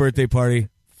come to my birthday party.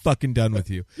 Fucking done with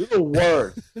you. You're the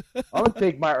worst. I'm gonna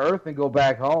take my Earth and go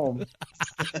back home.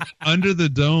 Under the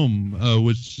Dome,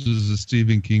 which is a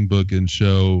Stephen King book and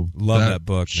show. Love that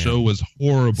book. Show was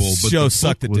horrible, but show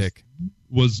sucked the dick.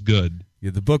 Was good. Yeah,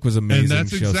 the book was amazing. And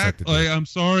that's exactly. I'm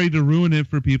sorry to ruin it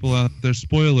for people out there.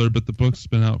 Spoiler, but the book's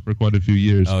been out for quite a few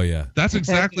years. Oh yeah, that's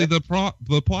exactly the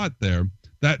plot there.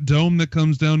 That dome that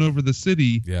comes down over the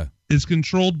city is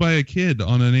controlled by a kid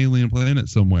on an alien planet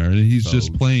somewhere, and he's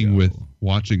just playing with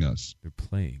watching us. They're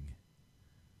playing.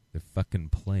 They're fucking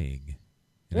playing.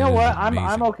 You know what?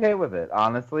 I'm okay with it.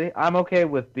 Honestly, I'm okay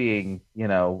with being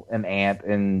an ant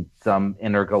in some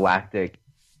intergalactic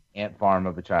ant farm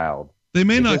of a child. They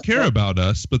may not care about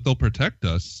us, but they'll protect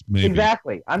us, maybe.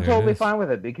 Exactly. I'm totally fine with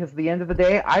it, because at the end of the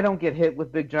day, I don't get hit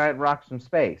with big giant rocks from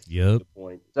space. Yep.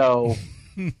 So,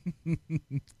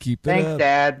 Keep it Thanks, up.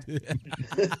 Dad.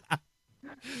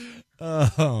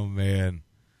 Oh man,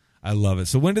 I love it.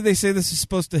 So when do they say this is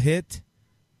supposed to hit?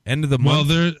 End of the month.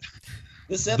 Well,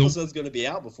 This episode's going to be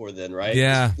out before then, right?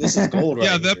 Yeah. This is gold right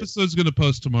yeah, the here. episode's going to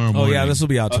post tomorrow Oh morning. yeah, this will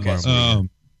be out Okay. tomorrow.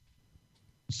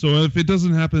 So if it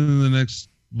doesn't happen in the next,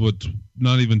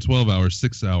 not even 12 hours,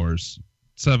 6 hours,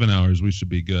 7 hours, we should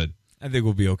be good. I think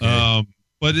we'll be okay.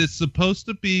 But it's supposed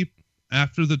to be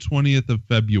after the 20th of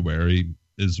February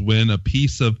is when a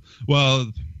piece of,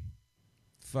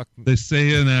 Fuck. they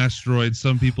say an asteroid.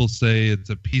 Some people say it's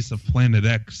a piece of Planet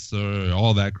X or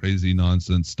all that crazy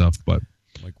nonsense stuff. But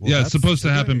Like, well, it's supposed to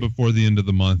today. happen before the end of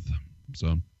the month.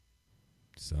 So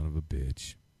Son of a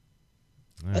bitch.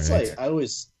 All That's right. like I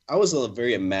was a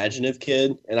very imaginative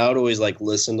kid, and I would always like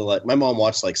listen to like my mom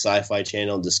watched like Sci-Fi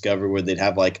Channel and Discovery, where they'd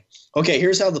have like, okay,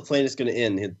 here's how the planet's going to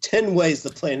end. 10 ways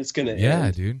the planet's going to Yeah,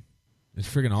 end. dude. It's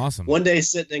freaking awesome. One day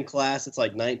sitting in class, it's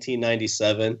like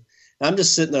 1997. And I'm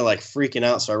just sitting there like freaking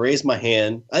out. So I raise my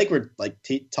hand. I think we're like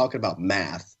talking about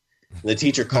math. And the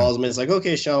teacher calls me. It's like,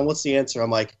 okay, Sean, what's the answer?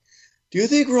 I'm like, do you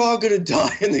think we're all going to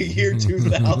die in the year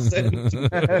 2000?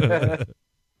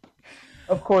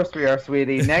 Of course we are,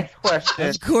 sweetie. Next question.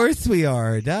 Of course we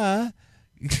are. Duh.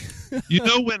 you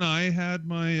know when I had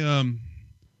my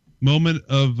moment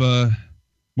of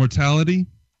mortality,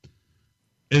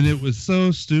 and it was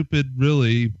so stupid,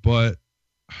 really, but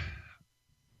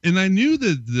and I knew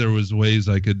that there was ways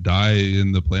I could die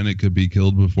and the planet could be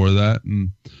killed before that,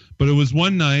 but it was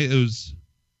one night. It was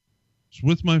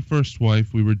with my first wife.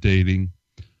 We were dating.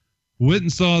 Went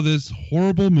and saw this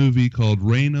horrible movie called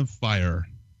Reign of Fire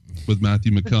with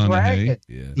Matthew McConaughey.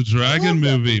 The Dragon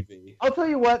movie. I'll tell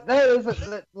you what, that is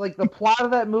like the plot of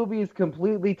that movie is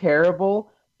completely terrible.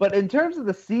 But in terms of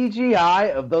the CGI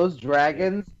of those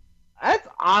dragons, that's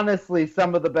honestly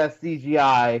some of the best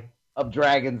CGI of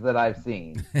dragons that I've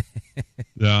seen.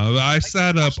 Yeah, I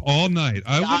sat up all night.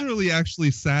 I literally actually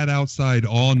sat outside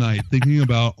all night thinking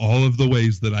about all of the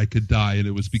ways that I could die, and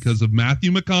it was because of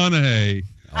Matthew McConaughey.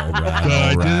 All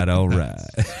right.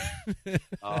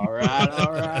 all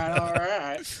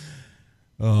right.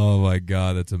 Oh my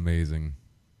God, that's amazing.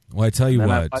 Well, I tell you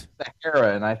And then what. I watched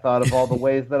Sahara, and I thought of all the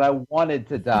ways that I wanted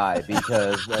to die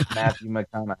because of Matthew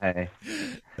McConaughey.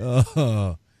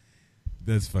 Oh,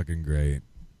 that's fucking great.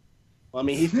 Well, I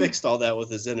mean, he fixed all that with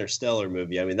his Interstellar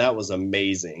movie. I mean, that was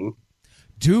amazing.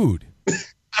 Dude.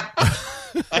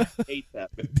 I hate that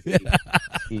movie.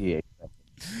 Yeah.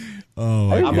 Oh,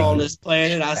 my I'm God. on this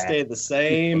planet. I stay the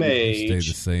same age. Stay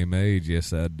the same age.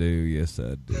 Yes, I do. Yes,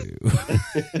 I do.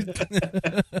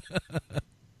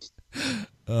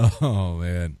 Oh,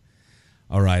 man.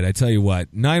 All right. I tell you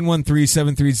what.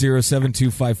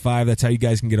 913-730-7255. That's how you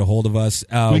guys can get a hold of us.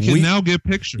 We can now get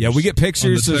pictures. Yeah, we get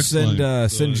pictures. on So the text line.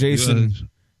 send Jason.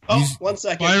 Oh, 1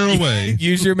 second. Fire away.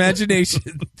 Use your imagination.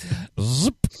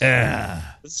 Zip.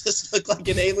 Ah. Does this look like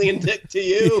an alien dick to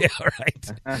you? Yeah,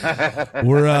 right.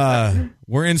 We're There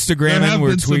Instagramming. have We're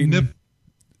been some tweeting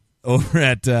over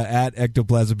at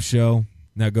Ectoplasm Show.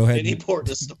 Now go ahead. Any port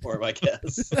to storm, I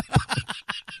guess.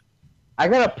 I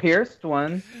got a pierced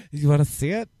one. You want to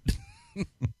see it?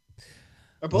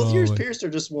 Are both yours pierced or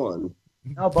just one?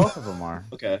 No, both of them are.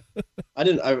 Okay. I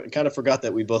kind of forgot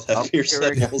that we both have pierced here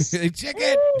we go. nipples. Check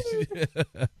it.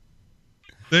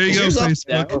 There you go, Yours up,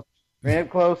 Facebook. down. Bring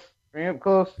it close. Bring it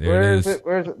close. There Where it is is. it?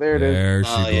 Where is it? There it is. There she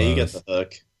Oh, yeah, you got goes. the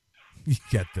hook. You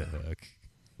got the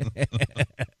hook.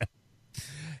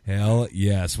 Hell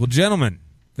yes. Well, gentlemen,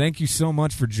 thank you so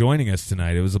much for joining us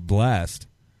tonight. It was a blast.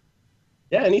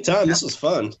 Yeah, anytime. This was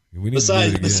fun. We need to do it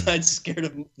again. Besides scared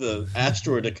of the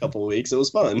asteroid a couple weeks, it was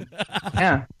fun.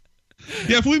 Yeah.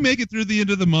 Yeah, if we make it through the end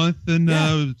of the month,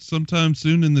 then sometime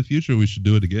soon in the future, we should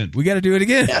do it again. We got to do it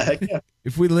again. Yeah, heck yeah.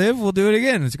 If we live, we'll do it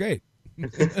again. It's great.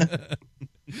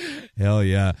 Hell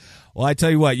yeah. Well, I tell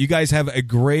you what, you guys have a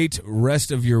great rest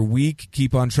of your week.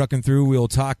 Keep on trucking through. We'll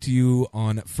talk to you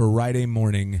on Friday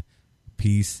morning.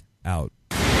 Peace out.